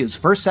continues,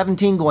 verse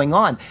 17 going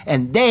on,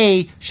 and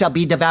they shall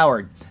be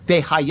devoured,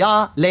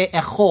 vehaya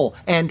le'echol,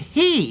 and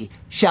he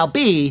shall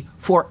be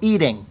for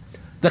eating.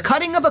 The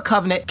cutting of a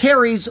covenant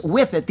carries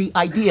with it the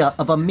idea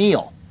of a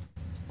meal.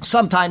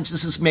 Sometimes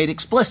this is made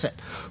explicit.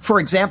 For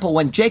example,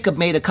 when Jacob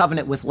made a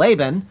covenant with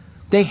Laban,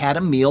 they had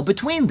a meal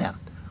between them.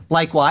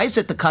 Likewise,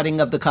 at the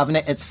cutting of the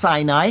covenant at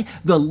Sinai,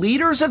 the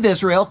leaders of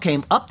Israel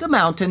came up the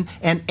mountain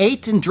and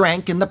ate and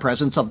drank in the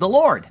presence of the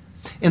Lord.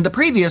 In the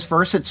previous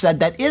verse, it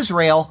said that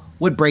Israel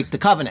would break the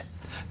covenant.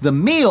 The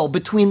meal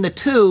between the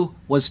two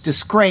was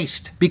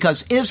disgraced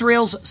because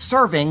Israel's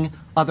serving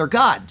other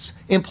gods,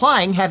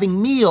 implying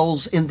having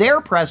meals in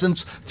their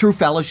presence through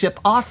fellowship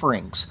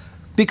offerings.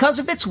 Because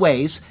of its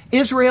ways,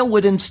 Israel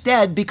would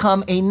instead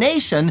become a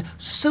nation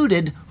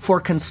suited for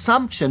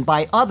consumption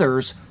by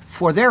others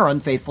for their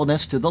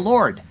unfaithfulness to the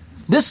Lord.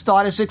 This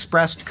thought is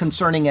expressed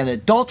concerning an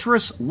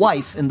adulterous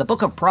wife in the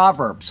book of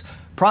Proverbs.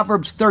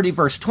 Proverbs 30,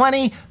 verse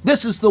 20,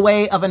 this is the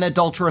way of an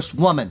adulterous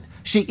woman.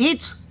 She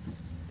eats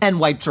and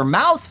wipes her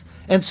mouth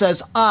and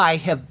says, I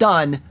have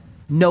done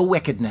no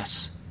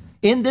wickedness.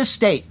 In this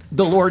state,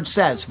 the Lord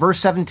says, verse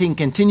 17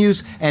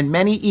 continues, and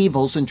many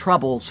evils and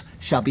troubles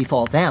shall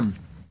befall them.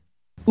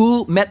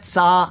 U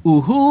metza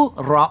uhu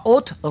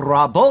raot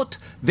rabot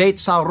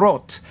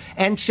vetzarot,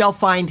 and shall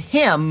find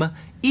him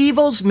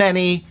evils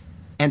many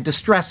and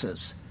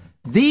distresses.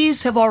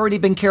 These have already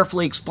been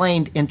carefully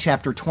explained in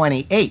chapter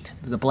 28,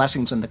 the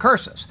blessings and the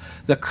curses.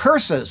 The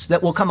curses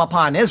that will come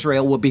upon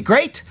Israel will be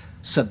great,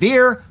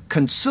 severe,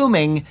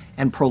 consuming,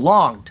 and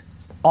prolonged.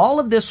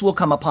 All of this will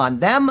come upon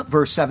them,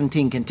 verse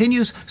 17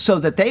 continues, so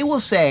that they will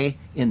say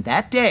in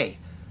that day,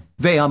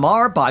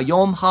 Ve'amar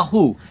bayom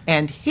hahu,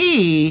 and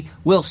he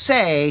will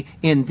say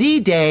in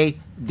the day,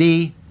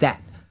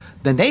 that.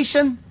 The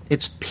nation,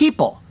 its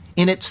people,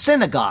 in its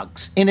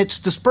synagogues, in its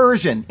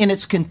dispersion, in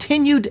its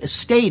continued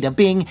state of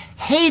being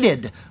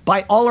hated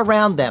by all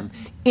around them,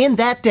 in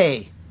that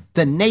day,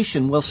 the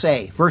nation will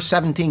say, verse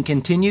 17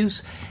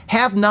 continues,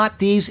 have not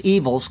these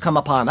evils come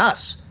upon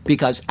us,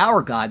 because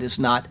our God is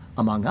not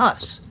among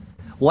us.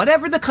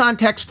 Whatever the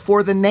context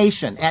for the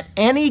nation at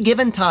any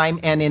given time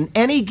and in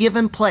any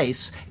given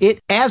place, it,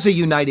 as a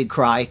united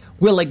cry,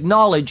 will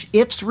acknowledge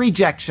its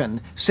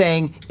rejection,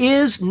 saying,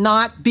 is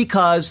not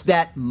because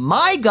that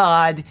my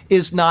God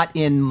is not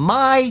in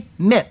my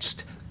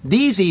midst.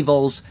 These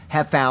evils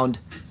have found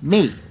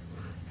me.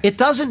 It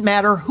doesn't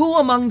matter who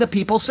among the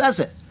people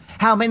says it,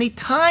 how many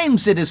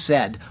times it is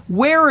said,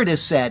 where it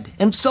is said,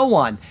 and so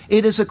on.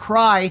 It is a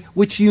cry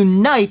which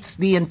unites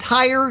the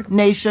entire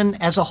nation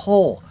as a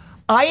whole.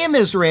 I am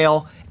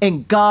Israel,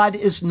 and God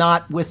is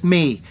not with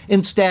me.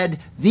 Instead,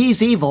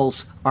 these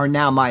evils are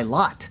now my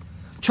lot.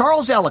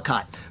 Charles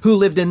Ellicott, who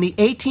lived in the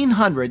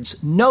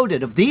 1800s,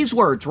 noted of these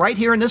words right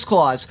here in this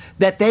clause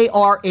that they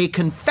are a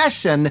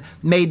confession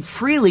made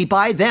freely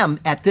by them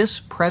at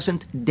this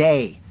present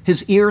day.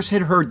 His ears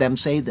had heard them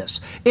say this.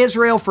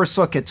 Israel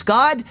forsook its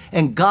God,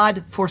 and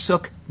God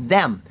forsook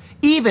them,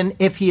 even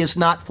if he has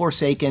not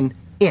forsaken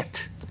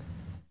it.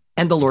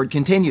 And the Lord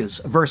continues,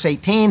 verse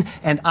 18,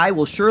 and I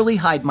will surely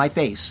hide my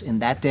face in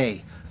that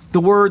day.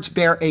 The words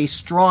bear a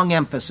strong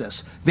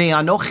emphasis.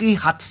 Ve'anochi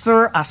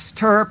hatzer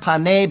aster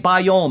panei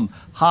bayom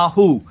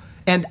hahu.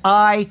 And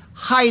I,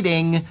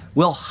 hiding,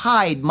 will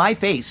hide my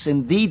face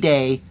in the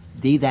day,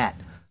 that.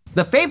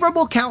 The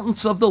favorable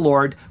countenance of the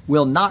Lord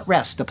will not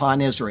rest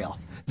upon Israel.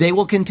 They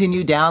will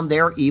continue down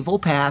their evil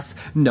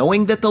path,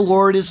 knowing that the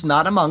Lord is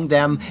not among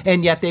them,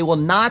 and yet they will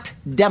not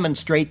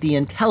demonstrate the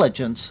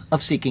intelligence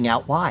of seeking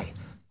out why.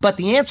 But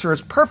the answer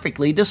is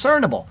perfectly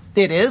discernible.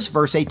 It is,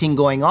 verse 18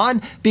 going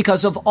on,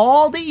 because of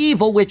all the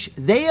evil which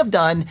they have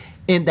done,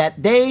 in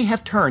that they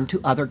have turned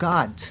to other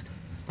gods.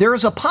 There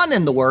is a pun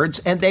in the words,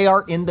 and they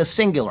are in the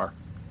singular.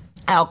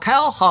 Al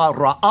kal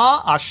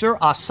ha-ra'ah asher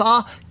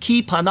asa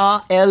ki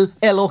pana el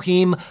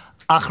Elohim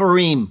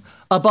acharim.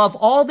 Above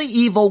all the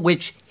evil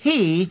which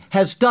he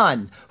has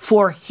done,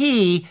 for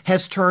he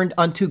has turned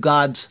unto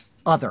gods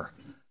other.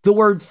 The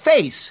word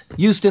face,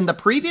 used in the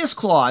previous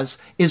clause,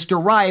 is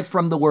derived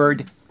from the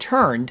word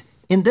turned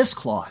in this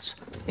clause.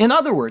 In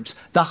other words,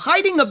 the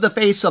hiding of the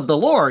face of the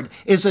Lord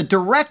is a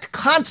direct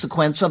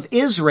consequence of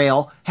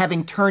Israel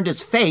having turned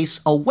its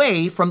face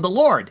away from the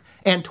Lord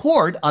and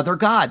toward other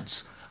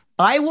gods.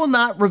 I will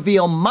not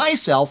reveal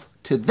myself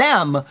to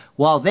them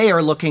while they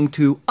are looking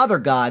to other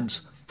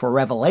gods for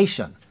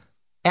revelation.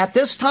 At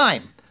this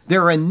time,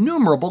 there are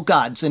innumerable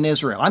gods in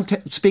Israel. I'm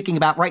speaking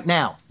about right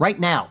now.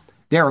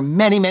 There are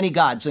many, many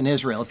gods in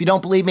Israel. If you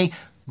don't believe me,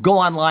 go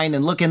online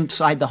and look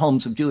inside the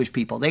homes of Jewish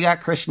people. They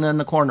got Krishna in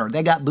the corner.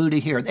 They got Buddha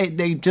here.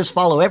 They just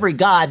follow every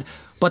god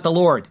but the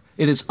Lord.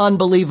 It is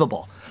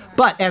unbelievable.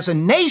 But as a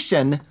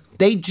nation,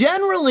 they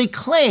generally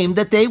claim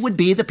that they would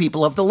be the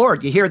people of the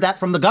Lord. You hear that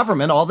from the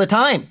government all the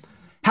time.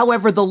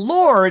 However, the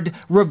Lord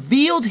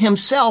revealed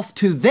himself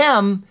to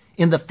them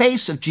in the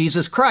face of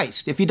Jesus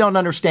Christ. If you don't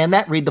understand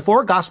that, read the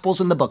 4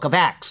 Gospels in the book of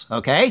Acts,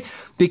 okay?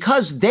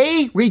 Because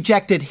they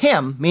rejected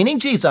him, meaning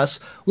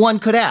Jesus, one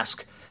could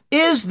ask,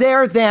 is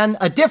there then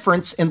a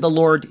difference in the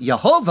Lord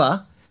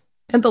Jehovah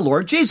and the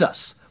Lord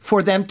Jesus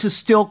for them to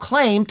still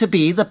claim to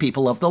be the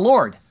people of the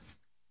Lord?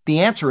 The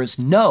answer is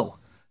no.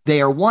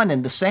 They are one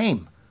and the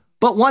same.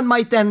 But one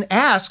might then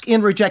ask,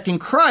 in rejecting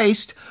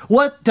Christ,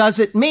 what does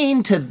it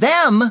mean to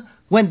them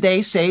when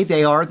they say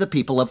they are the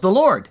people of the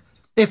Lord?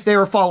 If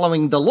they're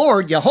following the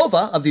Lord,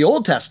 Jehovah of the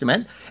Old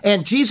Testament,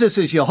 and Jesus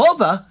is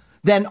Jehovah,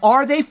 then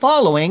are they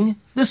following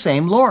the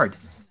same Lord?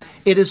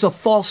 It is a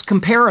false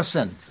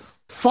comparison.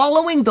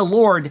 Following the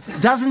Lord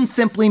doesn't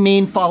simply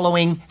mean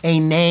following a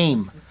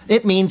name.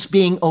 It means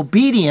being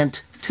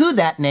obedient to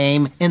that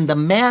name in the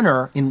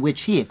manner in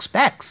which he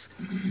expects.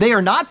 They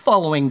are not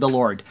following the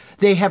Lord.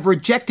 They have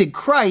rejected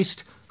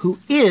Christ, who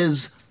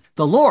is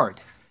the Lord,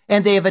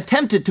 and they have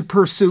attempted to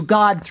pursue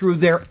God through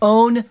their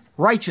own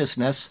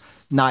righteousness,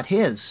 not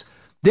his.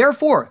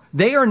 Therefore,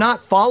 they are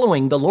not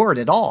following the Lord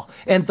at all,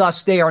 and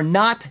thus they are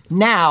not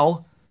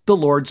now the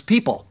Lord's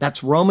people.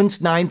 That's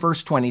Romans 9,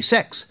 verse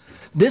 26.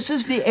 This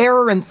is the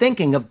error in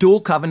thinking of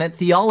dual covenant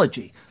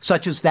theology,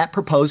 such as that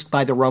proposed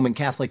by the Roman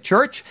Catholic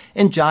Church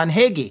and John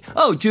Hagee.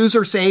 Oh, Jews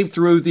are saved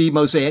through the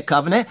Mosaic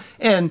covenant,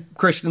 and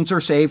Christians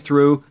are saved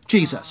through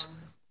Jesus.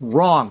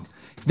 Wrong.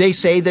 They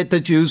say that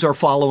the Jews are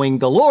following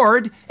the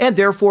Lord, and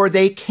therefore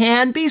they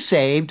can be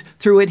saved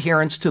through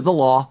adherence to the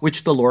law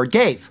which the Lord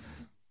gave.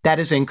 That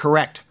is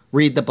incorrect.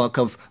 Read the book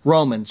of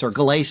Romans or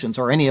Galatians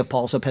or any of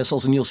Paul's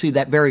epistles, and you'll see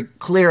that very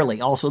clearly.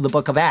 Also the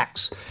book of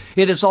Acts.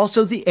 It is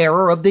also the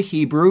error of the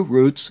Hebrew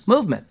roots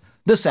movement,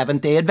 the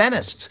Seventh-day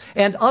Adventists,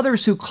 and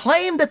others who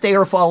claim that they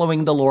are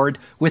following the Lord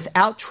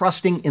without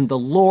trusting in the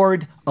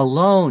Lord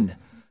alone.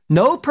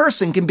 No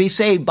person can be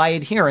saved by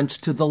adherence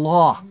to the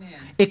law. Amen.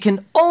 It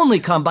can only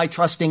come by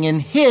trusting in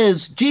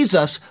his,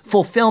 Jesus,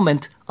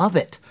 fulfillment of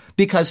it,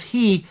 because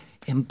he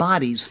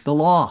embodies the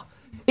law.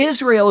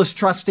 Israel is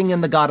trusting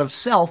in the God of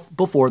self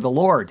before the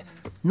Lord,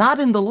 not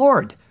in the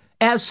Lord.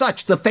 As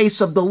such, the face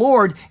of the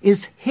Lord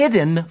is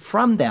hidden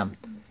from them.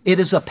 It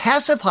is a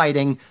passive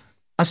hiding,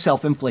 a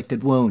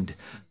self-inflicted wound.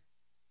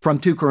 From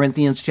 2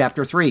 Corinthians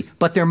chapter 3,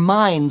 but their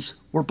minds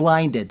were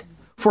blinded.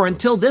 For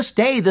until this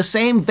day, the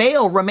same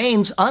veil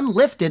remains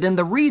unlifted in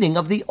the reading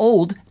of the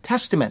Old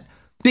Testament,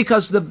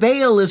 because the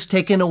veil is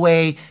taken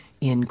away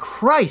in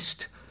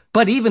Christ.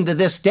 But even to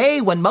this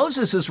day, when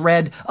Moses is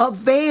read, a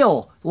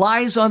veil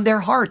lies on their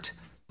heart.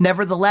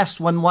 Nevertheless,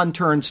 when one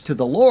turns to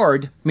the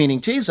Lord,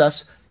 meaning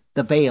Jesus,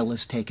 the veil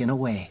is taken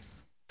away.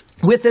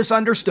 With this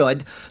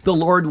understood, the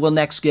Lord will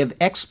next give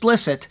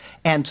explicit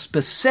and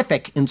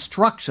specific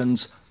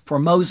instructions for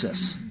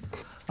Moses.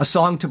 A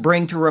song to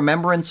bring to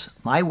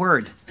remembrance my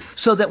word,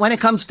 so that when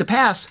it comes to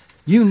pass,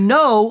 you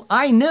know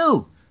I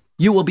knew.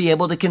 You will be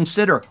able to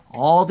consider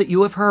all that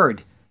you have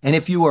heard, and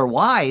if you are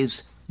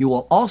wise, you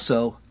will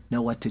also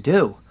know what to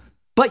do.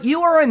 But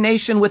you are a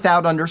nation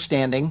without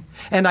understanding,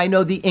 and I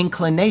know the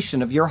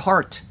inclination of your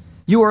heart.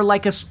 You are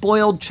like a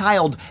spoiled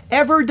child,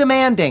 ever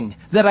demanding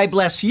that I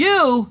bless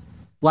you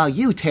while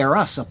you tear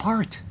us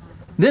apart.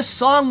 This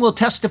song will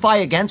testify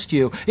against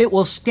you. It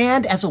will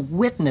stand as a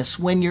witness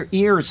when your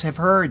ears have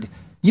heard.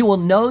 You will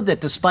know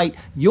that despite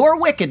your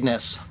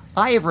wickedness,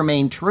 I have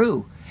remained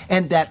true,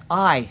 and that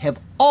I have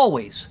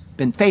always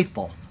been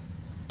faithful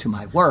to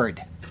my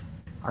word.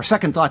 Our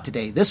second thought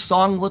today, this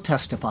song will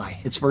testify.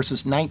 It's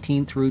verses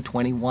 19 through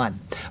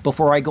 21.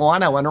 Before I go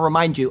on, I want to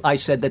remind you, I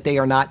said that they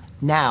are not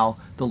now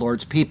the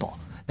Lord's people.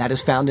 That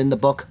is found in the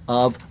book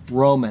of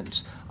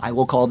Romans. I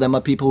will call them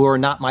a people who are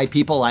not my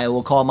people. I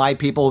will call my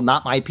people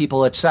not my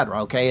people,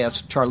 etc. Okay,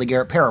 that's Charlie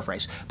Garrett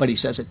paraphrase. But he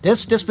says at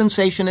this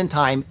dispensation in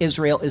time,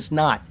 Israel is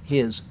not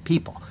his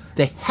people.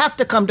 They have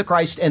to come to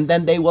Christ, and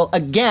then they will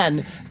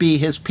again be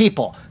his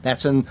people.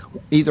 That's in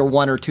either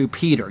 1 or 2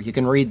 Peter. You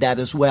can read that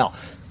as well.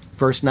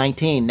 Verse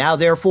 19, now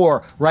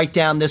therefore, write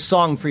down this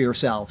song for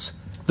yourselves.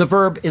 The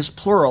verb is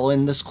plural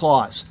in this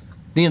clause.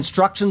 The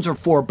instructions are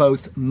for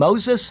both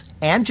Moses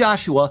and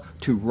Joshua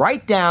to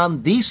write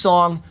down the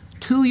song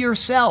to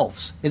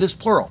yourselves. It is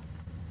plural.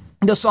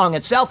 The song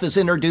itself is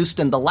introduced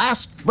in the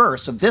last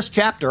verse of this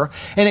chapter,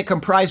 and it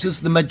comprises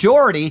the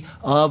majority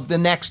of the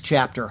next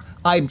chapter.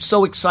 I'm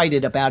so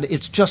excited about it.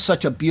 It's just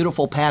such a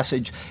beautiful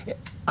passage.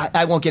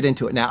 I won't get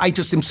into it now. I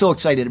just am so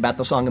excited about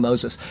the Song of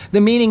Moses.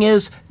 The meaning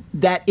is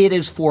that it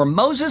is for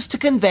Moses to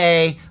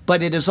convey,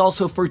 but it is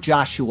also for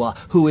Joshua,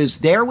 who is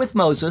there with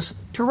Moses,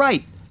 to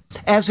write.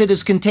 As it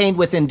is contained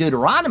within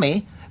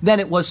Deuteronomy, then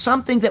it was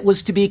something that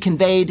was to be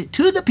conveyed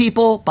to the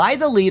people by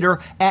the leader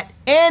at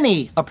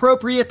any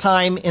appropriate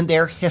time in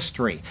their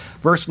history.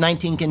 Verse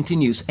 19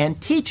 continues,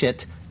 and teach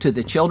it to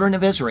the children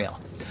of Israel.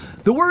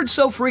 The word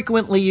so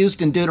frequently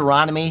used in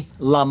Deuteronomy,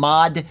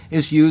 lamad,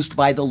 is used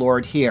by the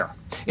Lord here.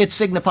 It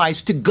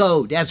signifies to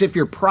goad, as if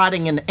you're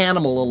prodding an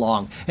animal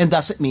along, and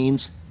thus it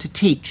means to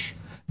teach.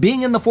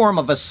 Being in the form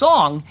of a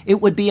song, it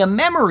would be a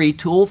memory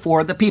tool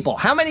for the people.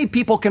 How many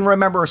people can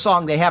remember a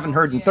song they haven't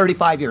heard in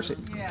 35 years?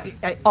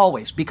 Yes.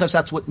 Always, because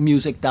that's what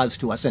music does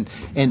to us,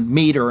 and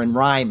meter and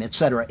rhyme,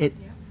 etc. It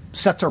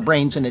sets our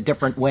brains in a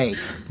different way.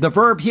 The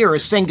verb here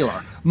is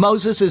singular.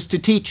 Moses is to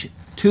teach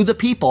to the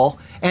people,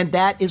 and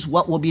that is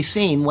what will be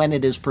seen when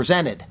it is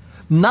presented.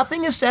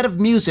 Nothing is said of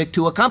music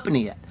to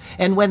accompany it.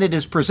 And when it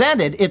is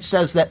presented, it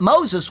says that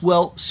Moses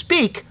will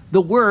speak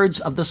the words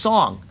of the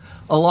song.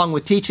 Along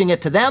with teaching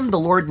it to them, the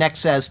Lord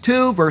next says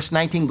to, verse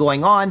 19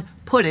 going on,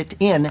 put it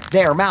in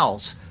their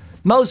mouths.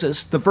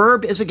 Moses, the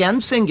verb is again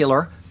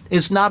singular,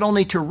 is not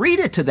only to read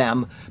it to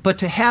them, but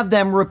to have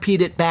them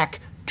repeat it back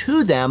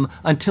to them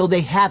until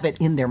they have it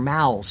in their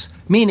mouths,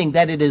 meaning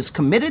that it is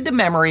committed to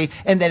memory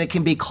and that it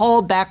can be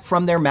called back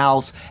from their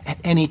mouths at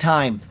any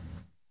time.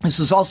 This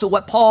is also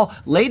what Paul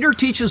later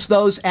teaches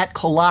those at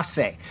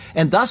Colossae,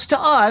 and thus to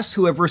us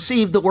who have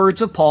received the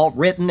words of Paul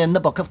written in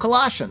the book of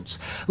Colossians.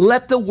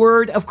 Let the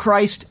word of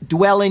Christ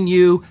dwell in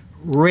you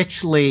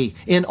richly,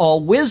 in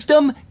all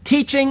wisdom,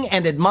 teaching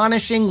and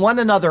admonishing one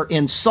another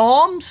in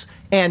psalms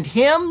and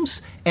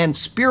hymns and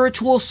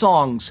spiritual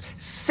songs,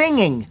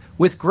 singing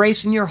with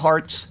grace in your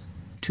hearts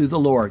to the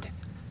Lord.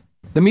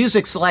 The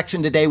music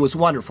selection today was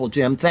wonderful,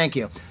 Jim. Thank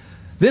you.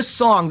 This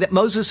song that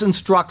Moses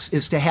instructs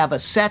is to have a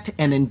set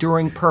and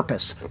enduring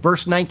purpose.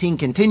 Verse 19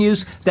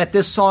 continues that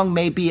this song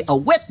may be a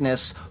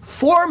witness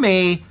for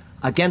me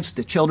against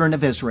the children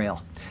of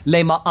Israel.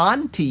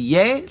 Lema'an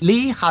tiyeh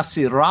li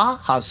hasira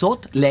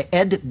hazot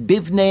le'ed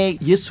bivnei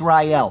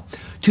Yisrael.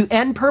 To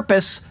end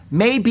purpose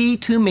may be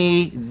to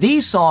me the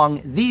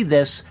song,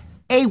 this,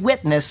 a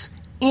witness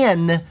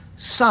in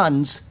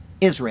sons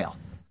Israel.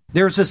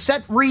 There's a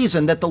set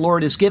reason that the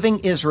Lord is giving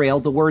Israel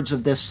the words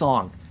of this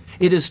song.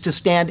 It is to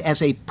stand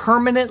as a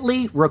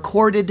permanently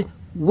recorded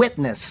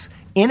witness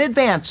in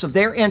advance of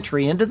their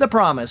entry into the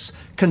promise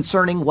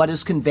concerning what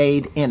is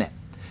conveyed in it.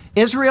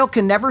 Israel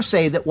can never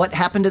say that what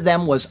happened to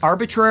them was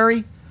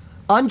arbitrary,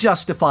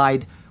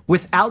 unjustified,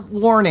 without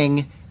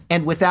warning,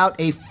 and without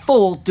a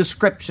full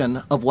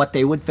description of what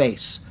they would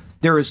face.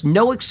 There is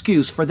no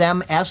excuse for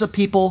them as a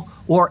people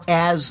or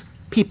as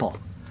people.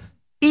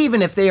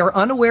 Even if they are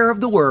unaware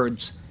of the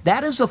words,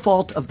 that is a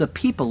fault of the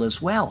people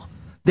as well.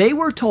 They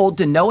were told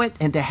to know it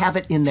and to have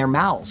it in their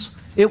mouths.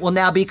 It will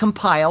now be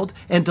compiled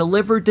and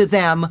delivered to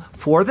them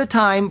for the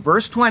time,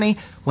 verse 20,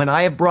 when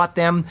I have brought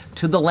them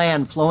to the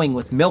land flowing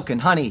with milk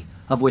and honey,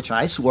 of which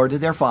I swore to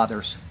their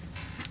fathers.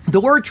 The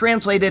word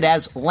translated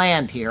as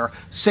land here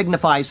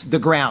signifies the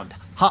ground,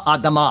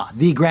 ha'adamah,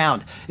 the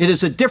ground. It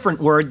is a different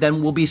word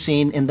than will be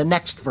seen in the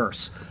next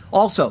verse.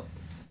 Also,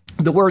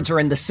 the words are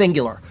in the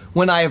singular.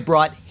 When I have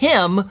brought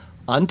him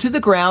unto the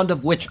ground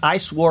of which I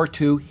swore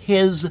to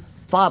his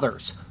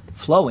fathers,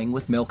 flowing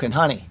with milk and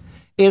honey.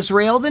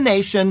 Israel, the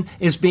nation,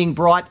 is being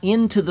brought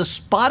into the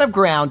spot of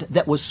ground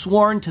that was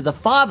sworn to the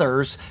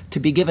fathers to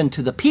be given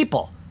to the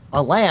people,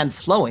 a land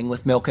flowing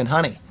with milk and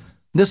honey.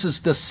 This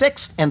is the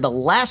sixth and the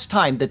last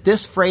time that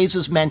this phrase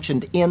is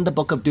mentioned in the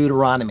book of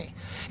Deuteronomy.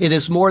 It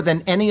is more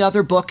than any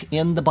other book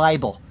in the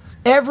Bible.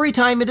 Every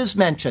time it is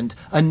mentioned,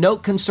 a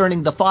note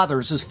concerning the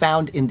fathers is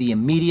found in the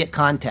immediate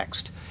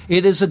context.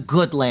 It is a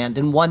good land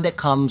and one that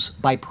comes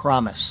by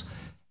promise.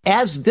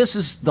 As this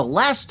is the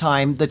last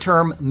time the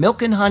term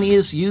milk and honey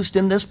is used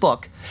in this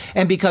book,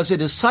 and because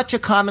it is such a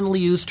commonly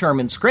used term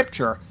in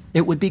Scripture,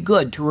 it would be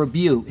good to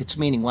review its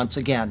meaning once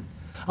again.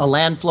 A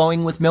land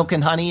flowing with milk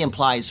and honey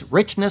implies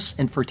richness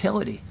and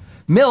fertility.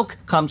 Milk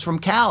comes from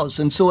cows,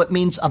 and so it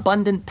means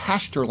abundant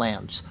pasture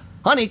lands.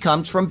 Honey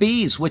comes from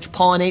bees, which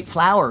pollinate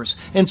flowers,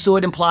 and so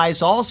it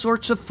implies all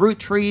sorts of fruit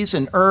trees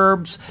and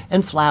herbs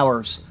and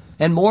flowers.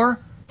 And more,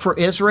 for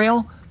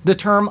Israel, the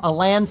term a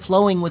land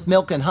flowing with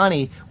milk and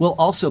honey will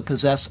also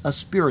possess a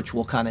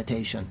spiritual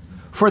connotation.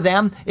 For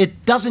them,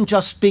 it doesn't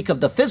just speak of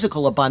the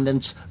physical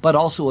abundance, but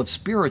also of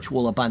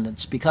spiritual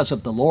abundance because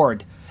of the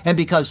Lord, and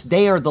because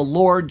they are the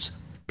Lord's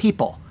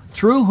people,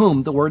 through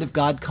whom the Word of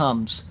God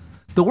comes.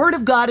 The Word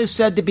of God is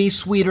said to be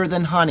sweeter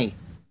than honey.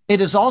 It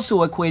is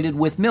also equated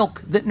with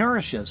milk that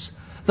nourishes.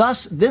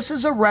 Thus, this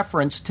is a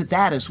reference to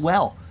that as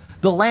well.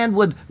 The land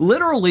would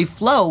literally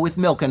flow with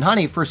milk and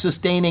honey for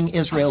sustaining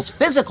Israel's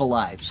physical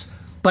lives,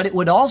 but it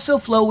would also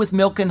flow with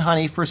milk and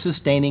honey for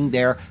sustaining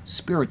their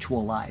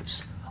spiritual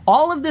lives.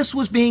 All of this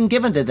was being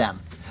given to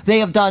them. They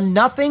have done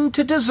nothing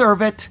to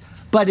deserve it,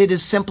 but it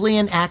is simply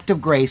an act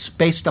of grace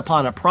based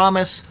upon a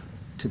promise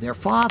to their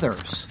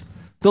fathers.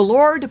 The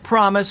Lord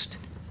promised,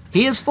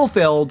 He is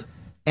fulfilled,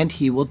 and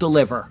He will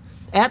deliver.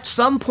 At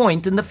some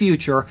point in the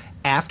future,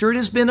 after it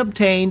has been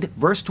obtained,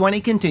 verse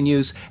 20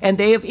 continues, and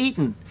they have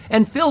eaten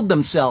and filled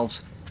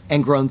themselves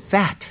and grown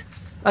fat.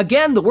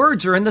 Again, the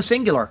words are in the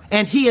singular,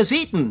 and he has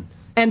eaten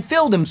and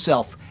filled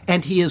himself,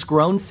 and he has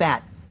grown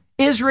fat.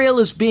 Israel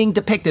is being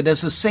depicted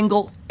as a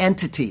single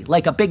entity,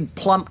 like a big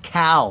plump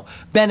cow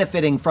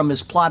benefiting from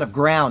his plot of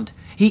ground.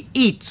 He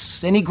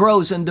eats and he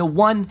grows into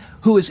one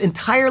who is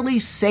entirely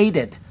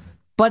sated,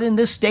 but in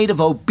this state of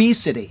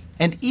obesity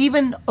and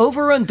even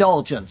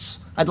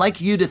overindulgence. I'd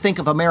like you to think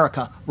of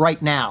America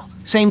right now.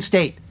 Same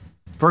state.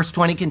 Verse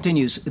 20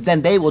 continues,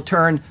 then they will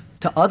turn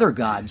to other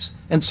gods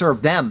and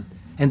serve them,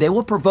 and they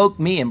will provoke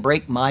me and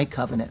break my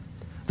covenant.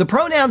 The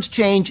pronouns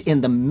change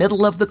in the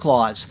middle of the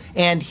clause,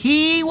 and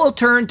he will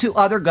turn to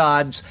other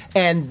gods,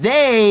 and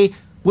they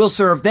will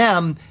serve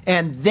them,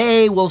 and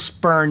they will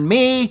spurn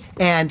me,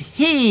 and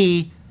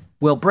he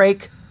will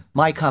break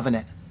my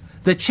covenant.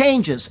 The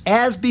changes,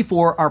 as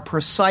before, are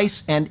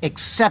precise and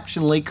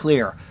exceptionally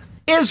clear.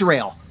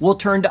 Israel will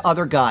turn to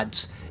other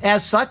gods.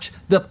 As such,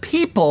 the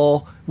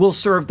people will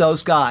serve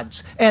those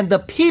gods, and the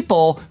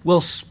people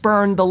will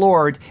spurn the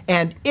Lord,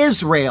 and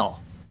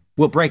Israel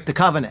will break the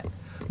covenant.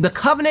 The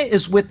covenant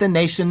is with the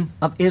nation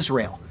of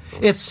Israel.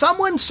 If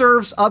someone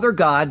serves other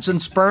gods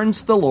and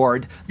spurns the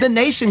Lord, the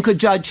nation could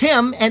judge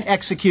him and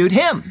execute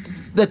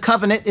him. The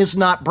covenant is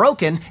not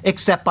broken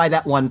except by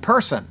that one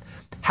person.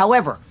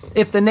 However,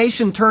 if the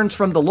nation turns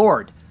from the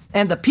Lord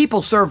and the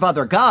people serve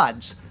other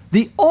gods,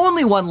 the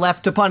only one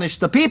left to punish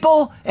the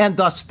people, and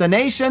thus the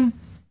nation,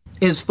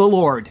 is the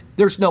Lord.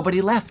 There's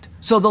nobody left.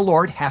 So the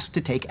Lord has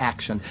to take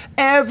action.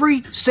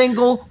 Every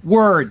single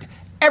word,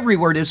 every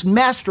word is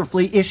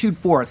masterfully issued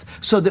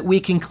forth so that we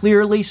can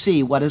clearly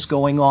see what is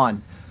going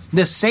on.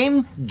 This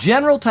same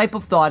general type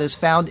of thought is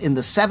found in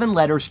the 7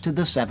 letters to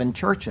the 7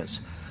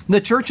 churches.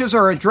 The churches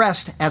are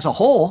addressed as a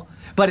whole,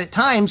 but at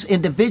times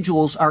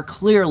individuals are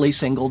clearly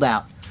singled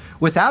out.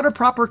 Without a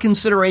proper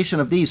consideration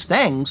of these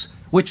things,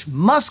 which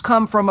must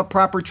come from a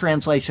proper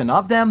translation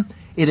of them,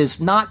 it is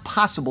not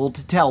possible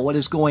to tell what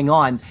is going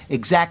on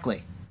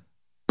exactly.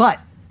 But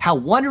how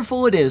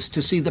wonderful it is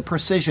to see the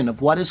precision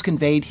of what is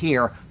conveyed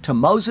here to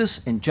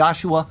Moses and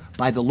Joshua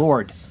by the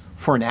Lord.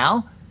 For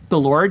now, the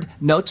Lord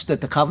notes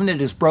that the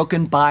covenant is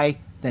broken by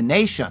the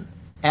nation.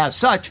 As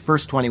such,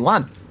 verse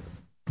 21,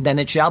 then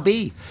it shall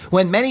be,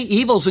 when many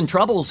evils and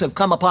troubles have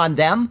come upon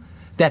them,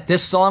 that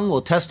this song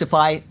will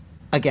testify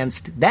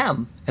against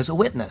them as a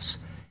witness.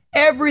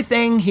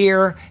 Everything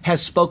here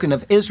has spoken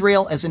of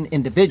Israel as an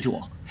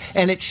individual.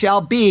 And it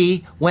shall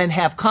be, when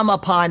have come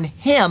upon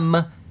him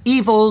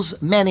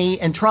evils many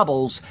and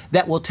troubles,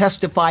 that will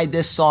testify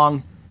this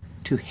song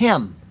to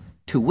him,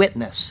 to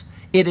witness.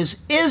 It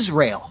is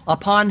Israel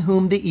upon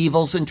whom the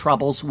evils and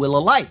troubles will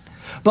alight.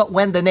 But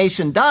when the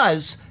nation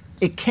does,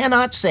 it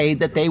cannot say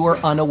that they were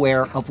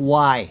unaware of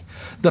why.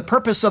 The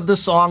purpose of the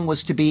song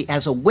was to be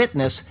as a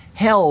witness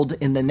held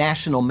in the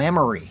national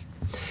memory.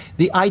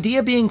 The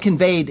idea being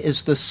conveyed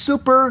is the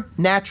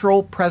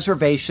supernatural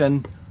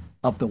preservation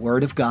of the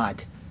Word of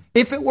God.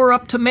 If it were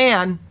up to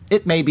man,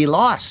 it may be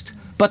lost.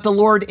 But the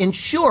Lord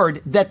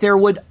ensured that there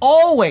would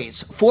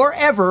always,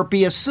 forever,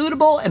 be a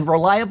suitable and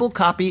reliable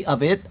copy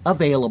of it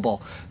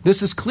available.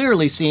 This is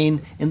clearly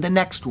seen in the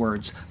next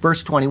words.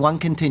 Verse 21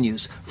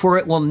 continues, for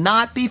it will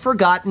not be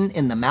forgotten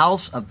in the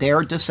mouths of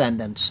their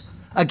descendants.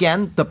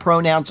 Again, the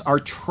pronouns are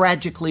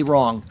tragically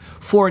wrong.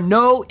 For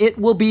no, it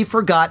will be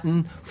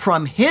forgotten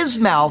from his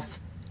mouth,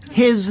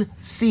 his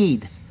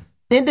seed.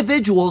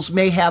 Individuals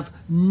may have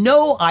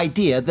no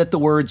idea that the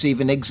words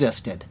even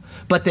existed,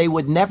 but they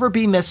would never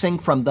be missing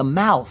from the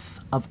mouth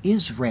of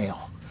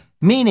Israel,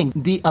 meaning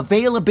the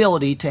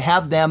availability to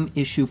have them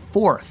issue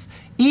forth,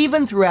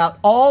 even throughout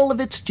all of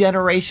its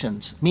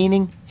generations,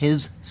 meaning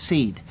his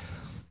seed.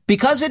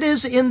 Because it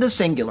is in the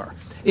singular,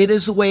 it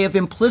is a way of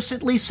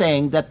implicitly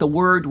saying that the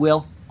word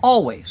will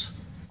always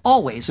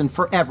and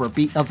forever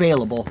be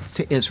available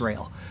to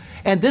Israel.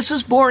 And this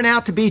is borne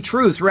out to be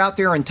true throughout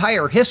their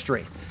entire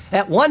history.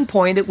 At one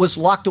point, it was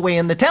locked away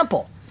in the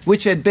temple,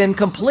 which had been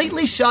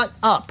completely shut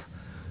up.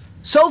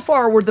 So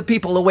far were the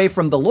people away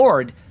from the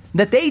Lord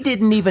that they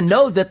didn't even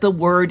know that the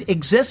word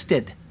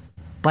existed.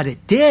 But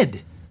it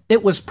did.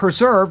 It was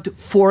preserved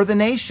for the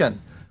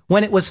nation.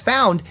 When it was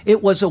found,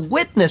 it was a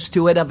witness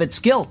to it of its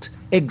guilt,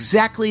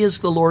 exactly as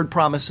the Lord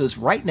promises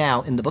right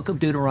now in the book of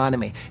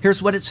Deuteronomy.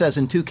 Here's what it says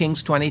in 2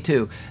 Kings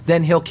 22.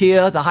 Then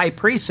Hilkiah the high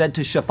priest said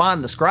to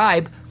Shaphan the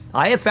scribe,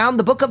 I have found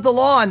the book of the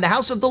law in the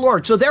house of the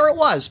Lord. So there it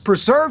was,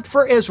 preserved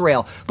for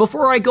Israel.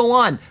 Before I go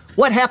on,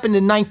 what happened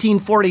in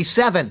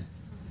 1947?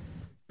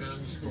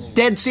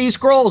 Dead Sea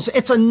Scrolls.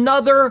 It's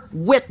another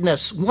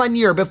witness 1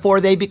 year before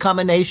they become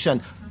a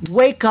nation.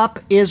 Wake up,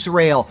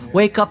 Israel.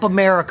 Wake up,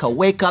 America.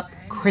 Wake up,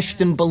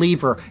 Christian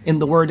believer in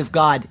the Word of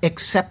God.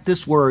 Accept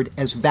this word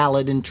as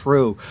valid and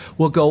true.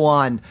 We'll go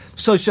on.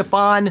 So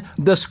Shaphan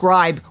the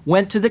scribe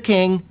went to the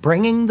king,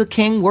 bringing the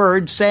king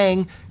word,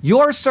 saying,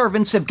 your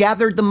servants have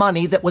gathered the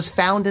money that was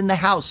found in the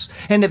house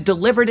and have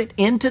delivered it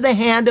into the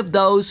hand of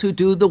those who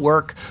do the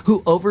work,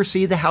 who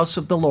oversee the house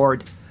of the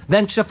Lord.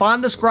 Then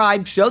Shaphan the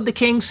scribe showed the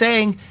king,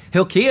 saying,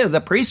 Hilkiah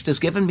the priest has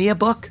given me a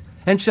book.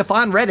 And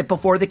Shaphan read it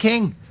before the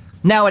king.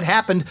 Now it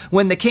happened,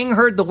 when the king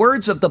heard the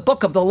words of the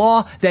book of the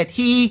law, that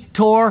he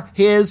tore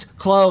his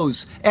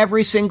clothes.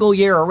 Every single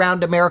year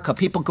around America,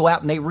 people go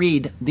out and they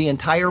read the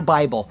entire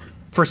Bible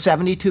for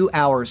 72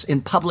 hours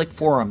in public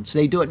forums.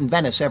 They do it in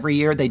Venice every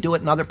year. They do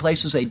it in other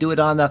places. They do it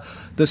on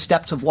the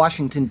steps of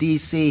Washington,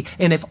 D.C.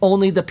 And if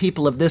only the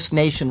people of this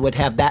nation would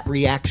have that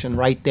reaction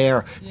right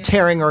there,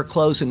 tearing our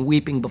clothes and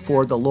weeping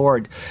before the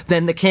Lord.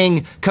 Then the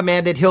king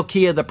commanded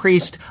Hilkiah the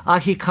priest,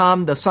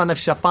 Ahikam the son of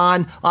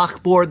Shaphan,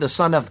 Achbor the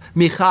son of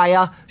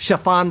Micaiah,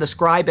 Shaphan the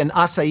scribe, and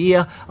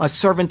Asaiah, a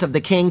servant of the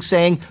king,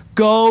 saying,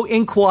 go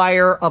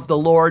inquire of the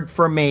Lord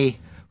for me,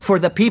 for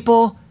the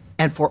people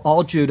and for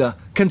all Judah,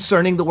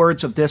 concerning the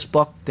words of this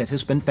book that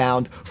has been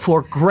found.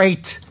 For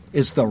great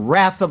is the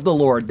wrath of the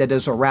Lord that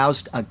is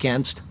aroused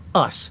against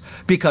us,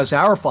 because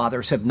our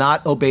fathers have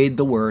not obeyed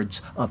the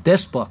words of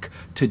this book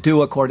to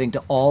do according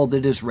to all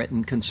that is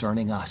written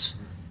concerning us.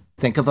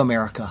 Think of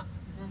America.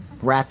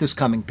 Wrath is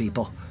coming,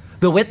 people.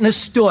 The witness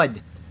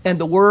stood, and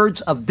the words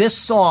of this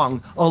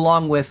song,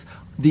 along with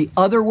the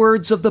other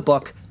words of the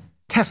book,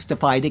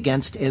 testified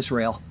against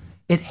Israel.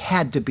 It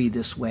had to be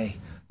this way.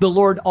 The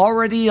Lord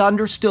already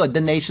understood the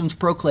nation's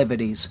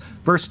proclivities.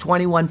 Verse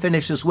 21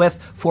 finishes with,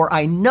 for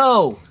I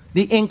know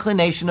the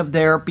inclination of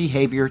their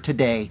behavior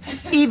today,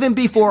 even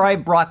before I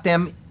brought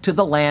them to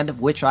the land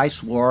of which I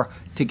swore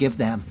to give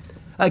them.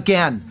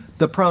 Again,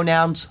 the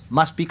pronouns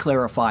must be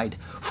clarified.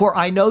 For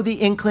I know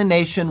the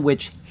inclination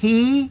which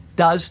he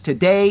does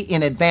today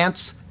in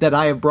advance, that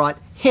I have brought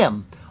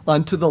him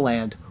unto the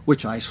land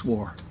which I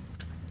swore.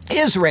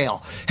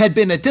 Israel had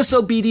been a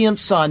disobedient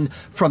son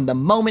from the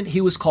moment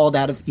he was called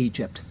out of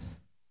Egypt.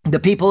 The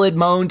people had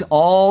moaned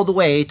all the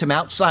way to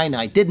Mount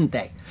Sinai, didn't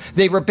they?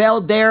 They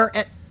rebelled there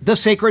at the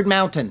sacred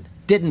mountain,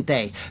 didn't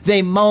they?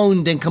 They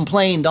moaned and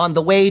complained on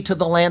the way to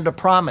the land of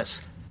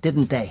promise,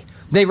 didn't they?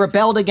 They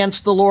rebelled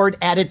against the Lord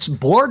at its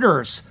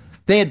borders.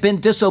 They had been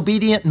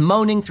disobedient and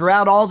moaning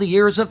throughout all the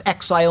years of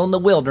exile in the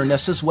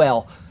wilderness as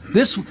well.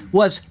 This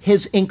was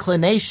his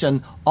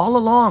inclination all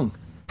along.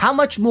 How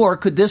much more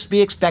could this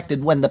be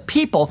expected when the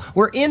people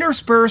were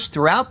interspersed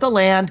throughout the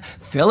land,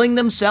 filling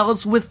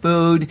themselves with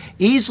food,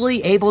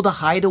 easily able to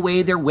hide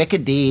away their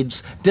wicked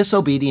deeds,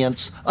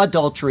 disobedience,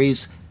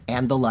 adulteries,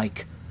 and the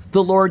like?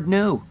 The Lord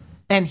knew,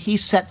 and he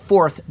set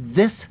forth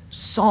this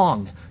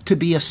song to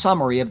be a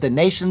summary of the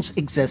nation's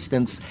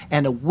existence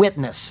and a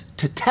witness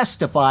to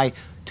testify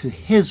to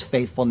his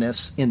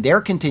faithfulness in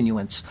their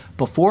continuance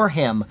before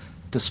him,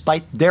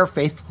 despite their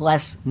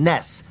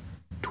faithlessness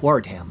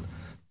toward him.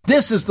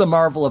 This is the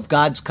marvel of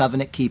God's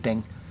covenant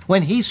keeping.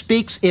 When he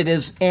speaks, it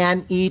is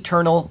an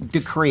eternal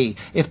decree.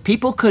 If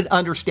people could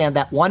understand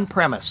that one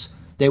premise,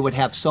 they would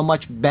have so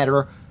much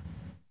better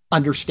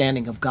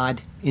understanding of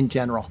God in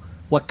general.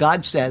 What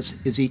God says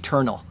is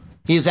eternal.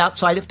 He is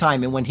outside of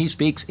time, and when he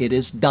speaks, it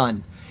is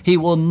done. He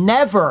will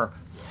never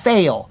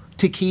fail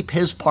to keep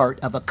his part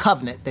of a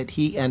covenant that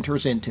he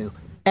enters into,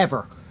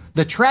 ever.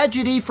 The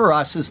tragedy for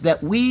us is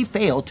that we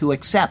fail to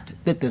accept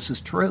that this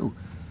is true.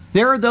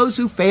 There are those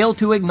who fail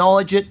to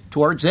acknowledge it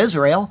towards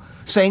Israel,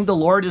 saying the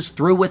Lord is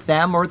through with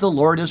them or the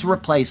Lord has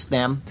replaced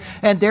them.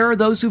 And there are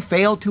those who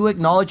fail to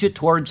acknowledge it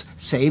towards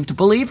saved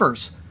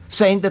believers,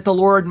 saying that the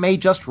Lord may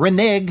just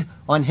renege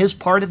on his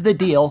part of the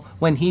deal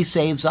when he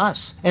saves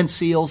us and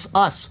seals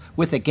us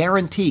with a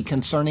guarantee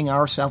concerning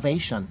our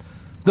salvation.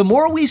 The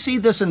more we see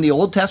this in the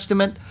Old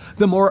Testament,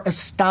 the more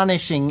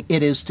astonishing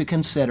it is to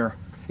consider.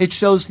 It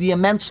shows the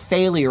immense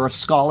failure of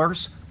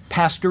scholars,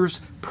 pastors,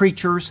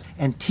 preachers,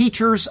 and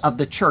teachers of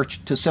the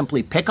church to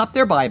simply pick up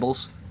their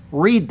Bibles,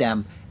 read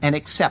them, and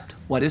accept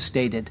what is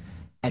stated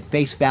at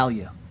face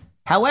value.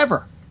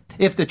 However,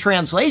 if the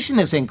translation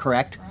is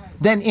incorrect,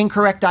 then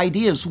incorrect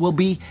ideas will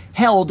be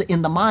held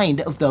in the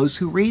mind of those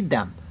who read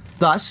them.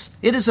 Thus,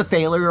 it is a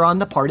failure on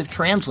the part of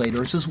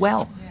translators as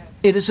well.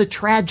 It is a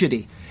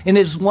tragedy, and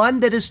it is one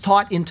that is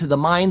taught into the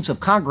minds of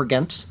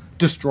congregants,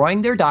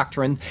 destroying their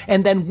doctrine,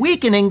 and then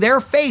weakening their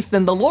faith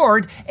in the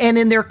Lord and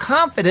in their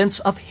confidence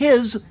of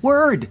his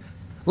word.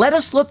 Let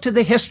us look to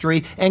the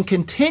history and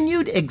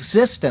continued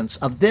existence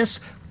of this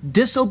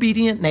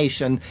disobedient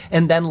nation,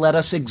 and then let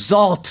us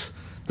exalt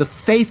the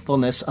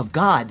faithfulness of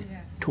God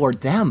toward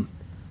them.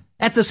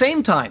 At the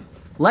same time,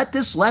 let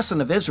this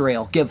lesson of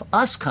Israel give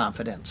us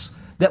confidence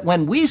that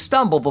when we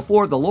stumble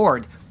before the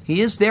Lord,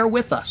 he is there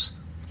with us.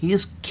 He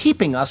is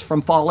keeping us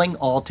from falling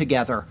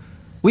altogether.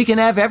 We can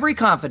have every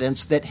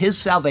confidence that his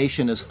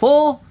salvation is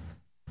full,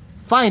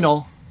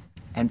 final,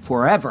 and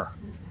forever.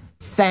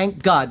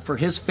 Thank God for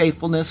his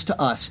faithfulness to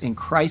us in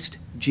Christ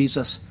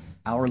Jesus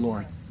our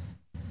Lord.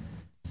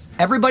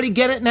 Everybody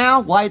get it now?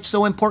 Why it's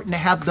so important to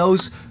have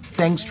those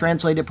things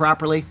translated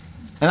properly?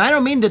 And I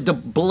don't mean to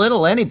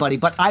belittle anybody,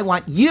 but I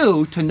want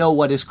you to know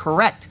what is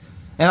correct.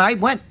 And I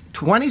went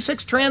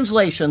 26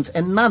 translations,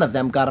 and none of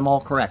them got them all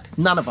correct.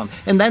 None of them.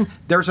 And then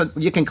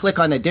you can click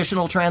on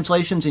additional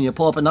translations, and you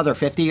pull up another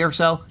 50 or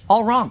so.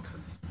 All wrong.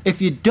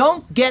 If you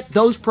don't get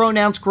those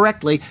pronouns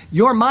correctly,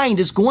 your mind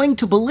is going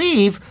to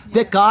believe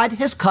that God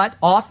has cut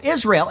off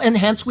Israel, and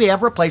hence we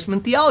have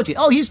replacement theology.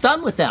 Oh, he's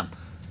done with them.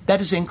 That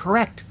is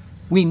incorrect.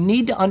 We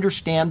need to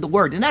understand the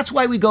word, and that's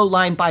why we go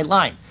line by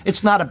line.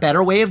 It's not a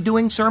better way of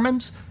doing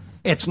sermons.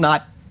 It's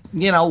not,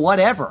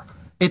 whatever.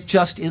 It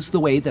just is the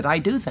way that I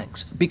do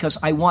things, because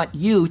I want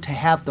you to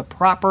have the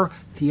proper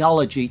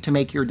theology to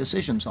make your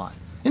decisions on.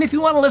 And if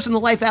you want to listen to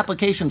life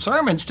application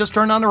sermons, just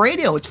turn on the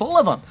radio. It's full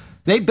of them.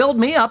 They build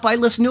me up. I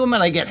listen to them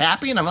and I get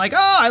happy and I'm like,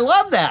 oh, I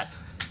love that.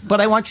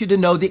 But I want you to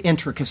know the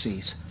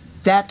intricacies.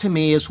 That to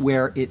me is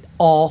where it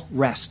all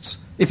rests.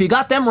 If you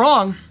got them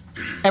wrong,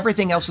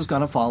 everything else is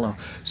going to follow.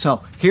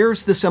 So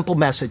here's the simple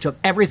message of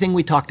everything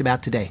we talked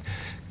about today.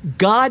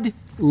 God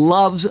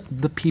loves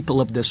the people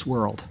of this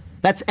world.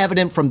 That's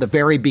evident from the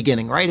very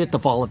beginning, right at the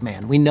fall of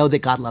man. We know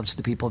that God loves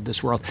the people of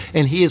this world,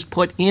 and he has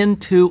put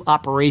into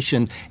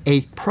operation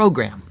a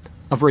program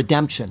of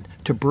redemption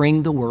to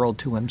bring the world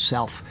to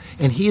himself.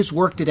 And he has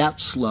worked it out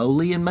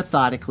slowly and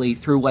methodically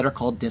through what are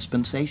called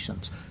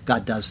dispensations.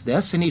 God does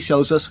this, and he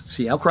shows us,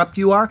 see how corrupt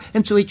you are?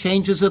 And so he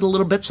changes it a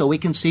little bit so we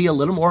can see a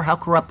little more how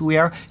corrupt we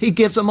are. He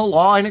gives them a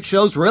law, and it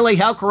shows really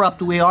how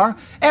corrupt we are.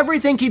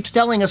 Everything keeps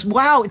telling us,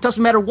 wow, it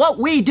doesn't matter what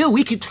we do,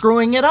 we keep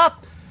screwing it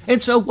up.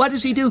 And so what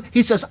does he do?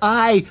 He says,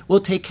 I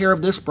will take care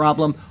of this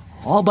problem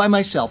all by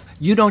myself.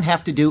 You don't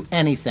have to do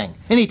anything.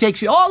 And he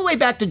takes you all the way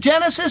back to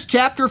Genesis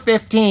chapter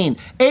 15.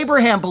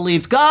 Abraham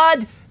believed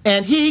God,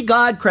 and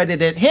God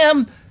credited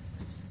him,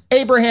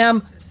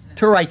 Abraham,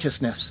 to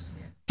righteousness.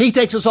 He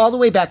takes us all the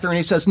way back there, and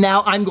he says,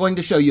 now I'm going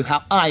to show you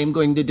how I am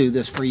going to do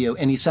this for you.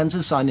 And he sends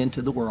his son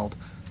into the world.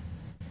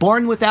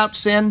 Born without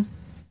sin,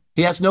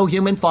 he has no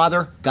human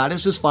father. God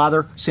is his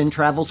father. Sin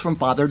travels from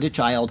father to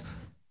child.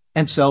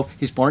 And so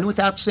he's born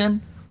without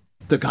sin.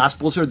 The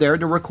Gospels are there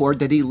to record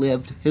that he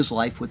lived his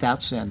life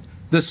without sin.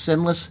 The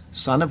sinless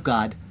Son of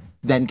God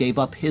then gave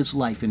up his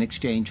life in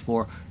exchange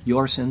for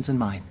your sins and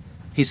mine.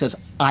 He says,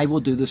 I will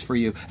do this for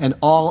you. And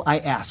all I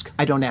ask,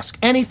 I don't ask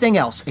anything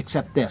else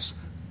except this.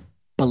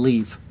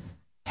 Believe.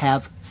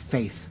 Have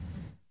faith.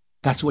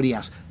 That's what he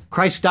asks.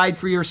 Christ died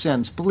for your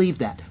sins. Believe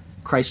that.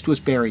 Christ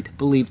was buried.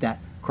 Believe that.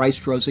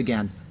 Christ rose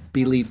again.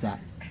 Believe that.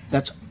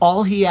 That's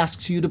all he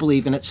asks you to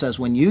believe. And it says,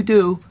 when you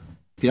do,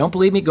 if you don't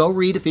believe me, go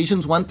read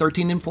Ephesians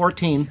 1:13 and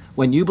 14.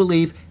 When you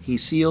believe, he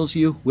seals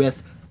you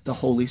with the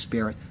Holy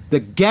Spirit. The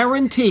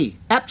guarantee,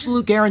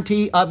 absolute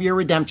guarantee of your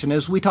redemption,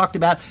 as we talked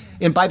about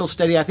in Bible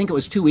study, I think it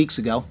was 2 weeks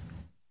ago,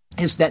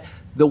 is that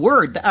the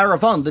word, the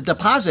aravon, the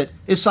deposit,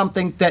 is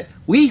something that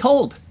we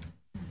hold.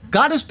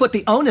 God has put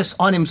the onus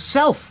on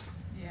himself.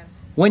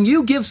 Yes. When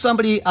you give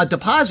somebody a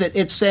deposit,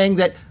 it's saying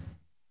that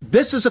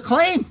this is a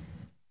claim.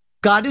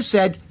 God has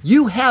said,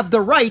 you have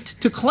the right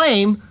to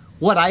claim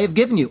what I have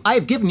given you. I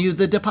have given you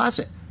the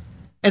deposit.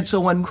 And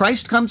so when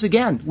Christ comes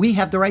again, we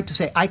have the right to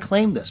say, I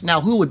claim this. Now,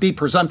 who would be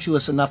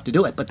presumptuous enough to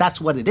do it? But that's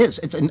what it is.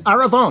 It's an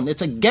aravon.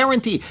 It's a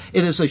guarantee.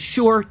 It is a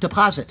sure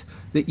deposit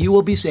that you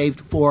will be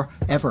saved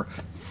forever.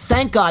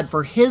 Thank God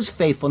for his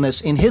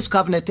faithfulness in his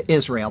covenant to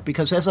Israel,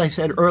 because as I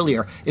said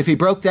earlier, if he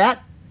broke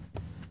that,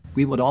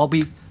 we would all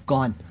be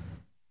gone.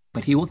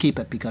 But he will keep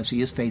it because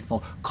he is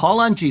faithful. Call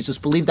on Jesus.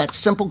 Believe that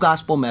simple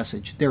gospel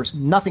message. There's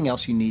nothing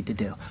else you need to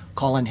do.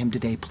 Call on him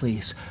today,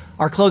 please.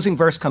 Our closing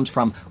verse comes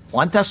from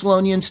 1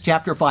 Thessalonians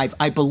chapter 5.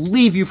 I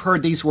believe you've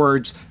heard these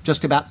words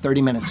just about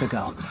 30 minutes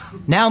ago.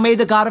 Now may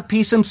the God of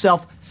peace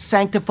himself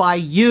sanctify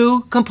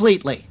you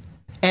completely,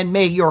 and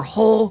may your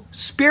whole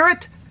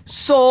spirit,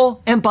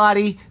 soul, and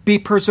body be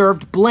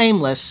preserved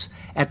blameless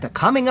at the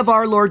coming of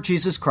our Lord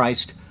Jesus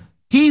Christ.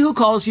 He who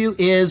calls you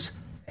is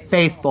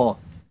faithful,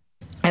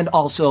 and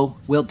also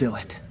will do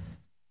it.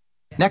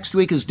 Next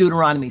week is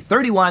Deuteronomy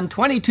 31,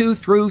 22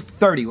 through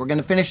 30. We're going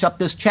to finish up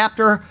this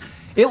chapter.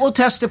 It will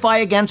testify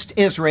against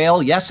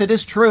Israel. Yes, it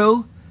is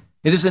true.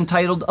 It is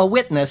entitled A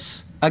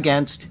Witness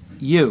Against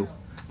You.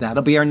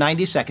 That'll be our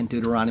 92nd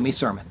Deuteronomy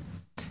sermon.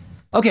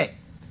 Okay,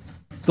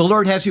 the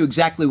Lord has you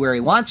exactly where he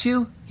wants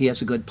you. He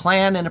has a good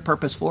plan and a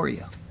purpose for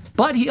you.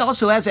 But he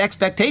also has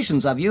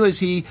expectations of you as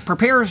he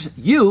prepares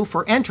you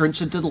for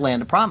entrance into the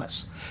land of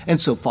promise. And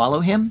so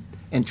follow him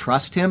and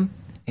trust him,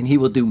 and he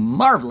will do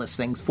marvelous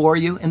things for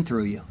you and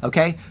through you,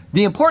 okay?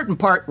 The important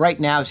part right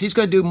now is he's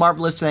going to do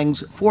marvelous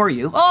things for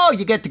you. Oh,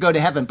 you get to go to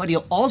heaven, but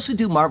he'll also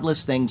do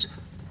marvelous things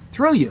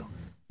through you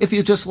if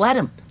you just let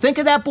him. Think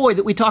of that boy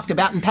that we talked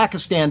about in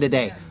Pakistan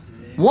today.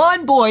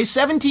 One boy,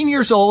 17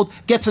 years old,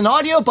 gets an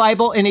audio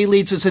Bible, and he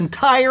leads his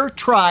entire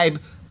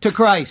tribe to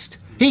Christ.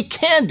 He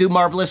can do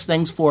marvelous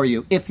things for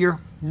you if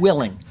you're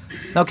willing.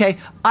 Okay,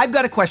 I've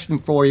got a question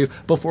for you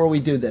before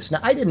we do this. Now,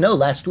 I didn't know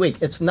last week.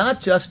 It's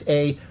not just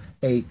a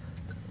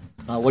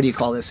what do you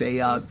call this?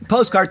 A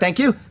postcard, thank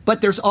you.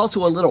 But there's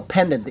also a little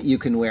pendant that you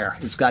can wear.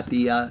 It's got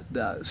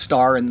the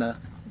star and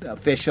the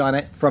fish on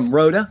it from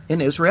Rhoda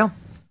in Israel.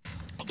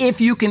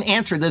 If you can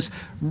answer this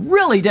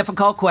really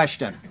difficult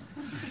question.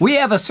 We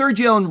have a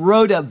Sergio and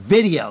Rhoda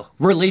video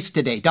released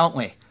today, don't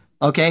we?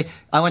 Okay,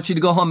 I want you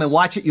to go home and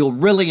watch it. You'll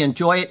really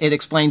enjoy it. It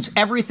explains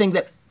everything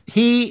that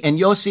he and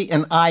Yossi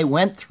and I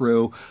went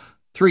through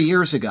 3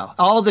 years ago.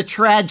 All the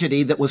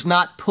tragedy that was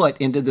not put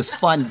into this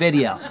fun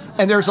video.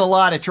 And there's a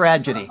lot of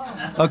tragedy,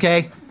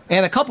 okay?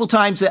 And a couple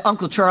times that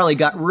Uncle Charlie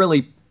got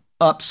really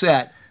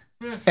upset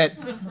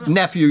at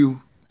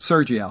nephew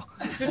Sergio.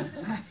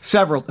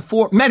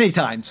 Many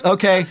times,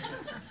 okay?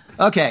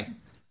 Okay,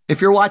 if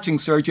you're watching,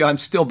 Sergio, I'm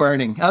still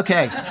burning.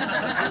 Okay.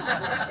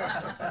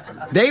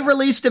 They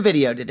released a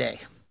video today.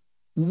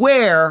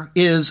 Where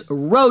is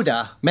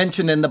Rhoda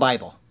mentioned in the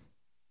Bible?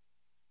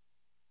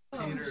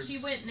 She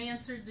went and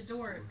answered the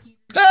door at Peter's.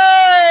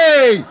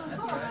 Hey!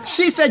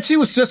 She said she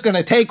was just going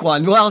to take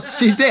one. Well,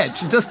 she did.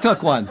 She just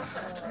took one.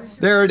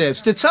 There it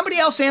is. Did somebody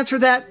else answer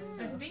that?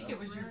 I think it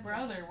was your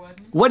brother, wasn't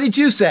it? What did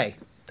you say?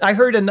 I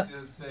heard an...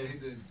 say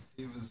that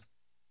he was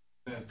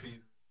at Peter.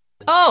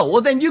 Oh,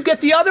 well, then you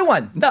get the other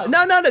one. No.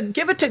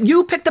 Give it to...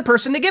 You pick the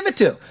person to give it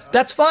to.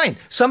 That's fine.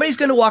 Somebody's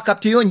going to walk up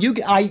to you,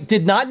 and I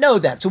did not know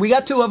that. So we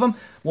got two of them.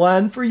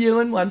 One for you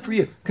and one for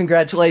you.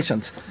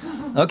 Congratulations.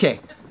 Okay.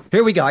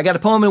 Here we go. I got a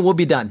poem and we'll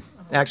be done.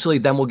 Actually,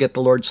 then we'll get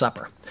the Lord's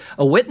Supper.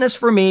 A witness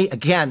for me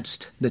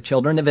against the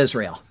children of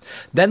Israel.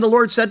 Then the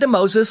Lord said to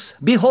Moses,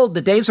 behold,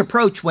 the days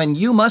approach when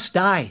you must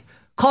die.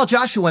 Call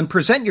Joshua and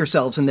present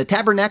yourselves in the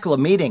tabernacle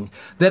of meeting,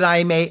 that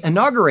I may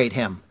inaugurate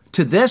him.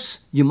 To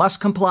this you must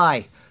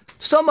comply.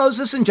 So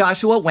Moses and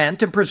Joshua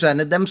went and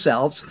presented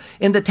themselves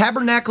in the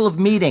tabernacle of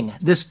meeting.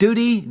 This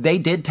duty they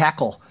did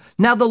tackle.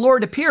 Now the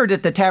Lord appeared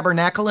at the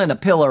tabernacle in a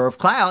pillar of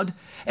cloud,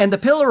 and the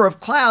pillar of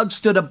cloud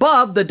stood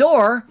above the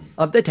door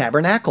of the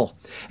tabernacle.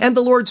 And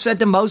the Lord said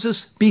to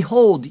Moses,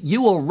 behold,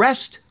 you will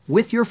rest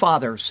with your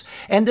fathers,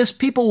 and this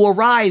people will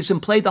rise and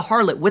play the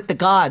harlot with the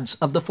gods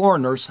of the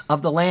foreigners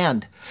of the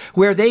land,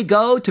 where they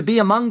go to be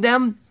among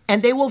them,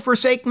 and they will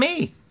forsake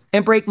me,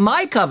 and break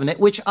my covenant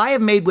which I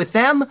have made with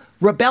them,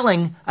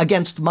 rebelling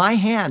against my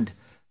hand.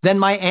 Then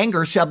my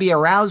anger shall be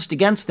aroused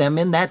against them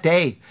in that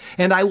day,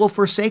 and I will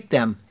forsake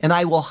them, and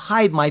I will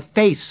hide my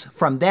face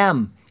from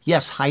them.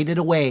 Yes, hide it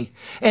away.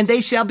 And they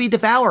shall be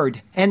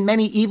devoured, and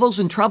many evils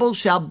and troubles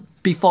shall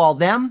befall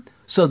them,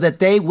 so that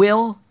they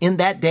will in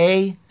that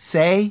day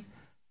say,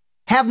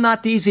 have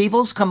not these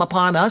evils come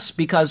upon us,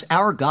 because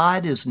our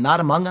God is not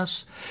among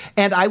us?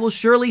 And I will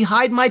surely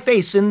hide my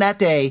face in that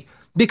day,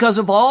 because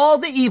of all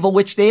the evil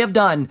which they have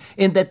done,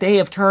 in that they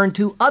have turned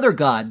to other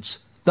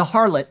gods. The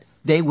harlot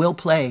they will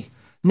play.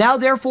 Now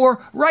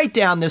therefore write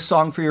down this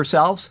song for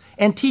yourselves,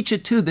 and teach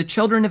it to the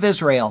children of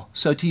Israel.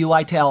 So to you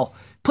I tell,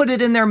 put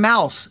it in their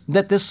mouths,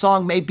 that this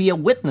song may be a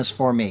witness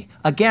for me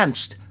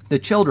against the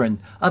children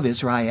of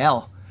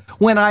Israel.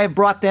 When I have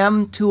brought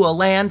them to a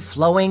land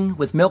flowing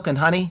with milk and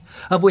honey,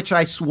 of which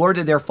I swore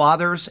to their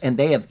fathers, and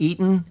they have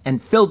eaten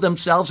and filled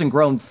themselves and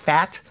grown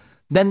fat,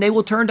 then they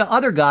will turn to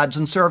other gods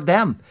and serve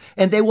them,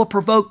 and they will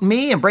provoke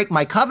me and break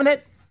my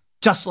covenant,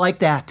 just like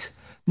that.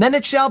 Then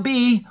it shall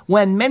be,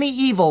 when many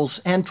evils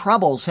and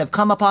troubles have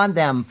come upon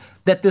them,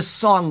 that this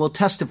song will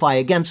testify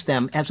against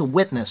them as a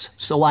witness,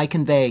 so I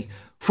convey.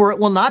 For it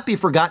will not be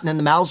forgotten in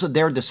the mouths of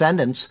their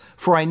descendants,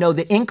 for I know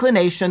the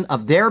inclination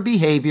of their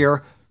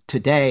behavior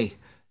today.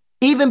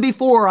 Even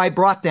before I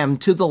brought them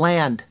to the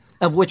land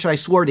of which I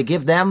swore to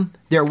give them,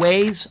 their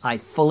ways I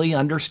fully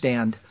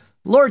understand.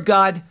 Lord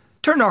God,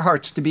 turn our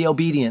hearts to be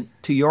obedient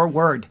to your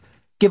word.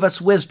 Give us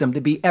wisdom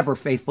to be ever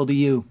faithful to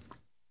you.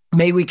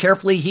 May we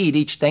carefully heed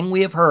each thing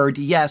we have heard.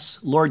 Yes,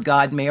 Lord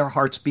God, may our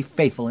hearts be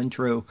faithful and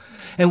true.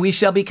 And we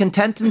shall be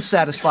content and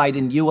satisfied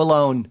in you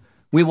alone.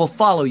 We will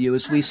follow you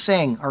as we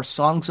sing our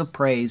songs of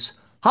praise.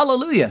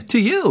 Hallelujah to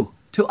you,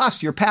 to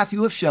us your path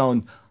you have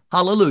shown.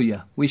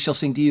 Hallelujah, we shall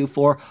sing to you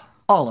for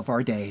all of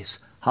our days.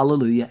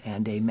 Hallelujah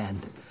and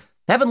amen.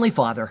 Heavenly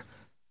Father,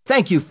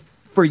 thank you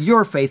for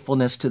your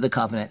faithfulness to the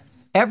covenant.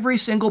 Every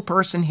single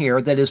person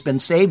here that has been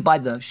saved by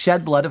the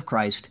shed blood of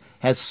Christ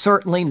has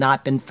certainly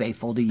not been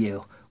faithful to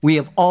you. We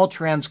have all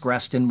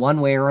transgressed in one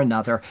way or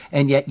another,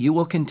 and yet you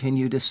will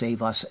continue to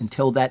save us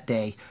until that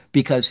day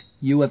because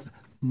you have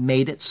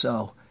made it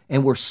so.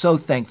 And we're so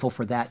thankful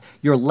for that.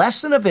 Your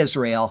lesson of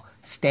Israel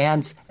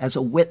stands as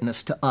a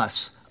witness to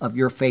us of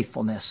your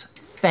faithfulness.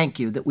 Thank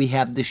you that we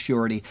have this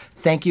surety.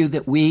 Thank you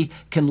that we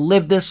can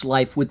live this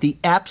life with the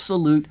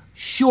absolute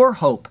sure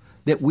hope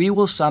that we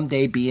will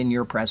someday be in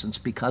your presence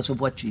because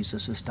of what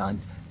Jesus has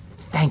done.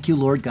 Thank you,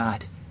 Lord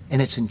God.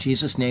 And it's in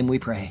Jesus' name we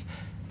pray.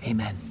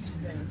 Amen.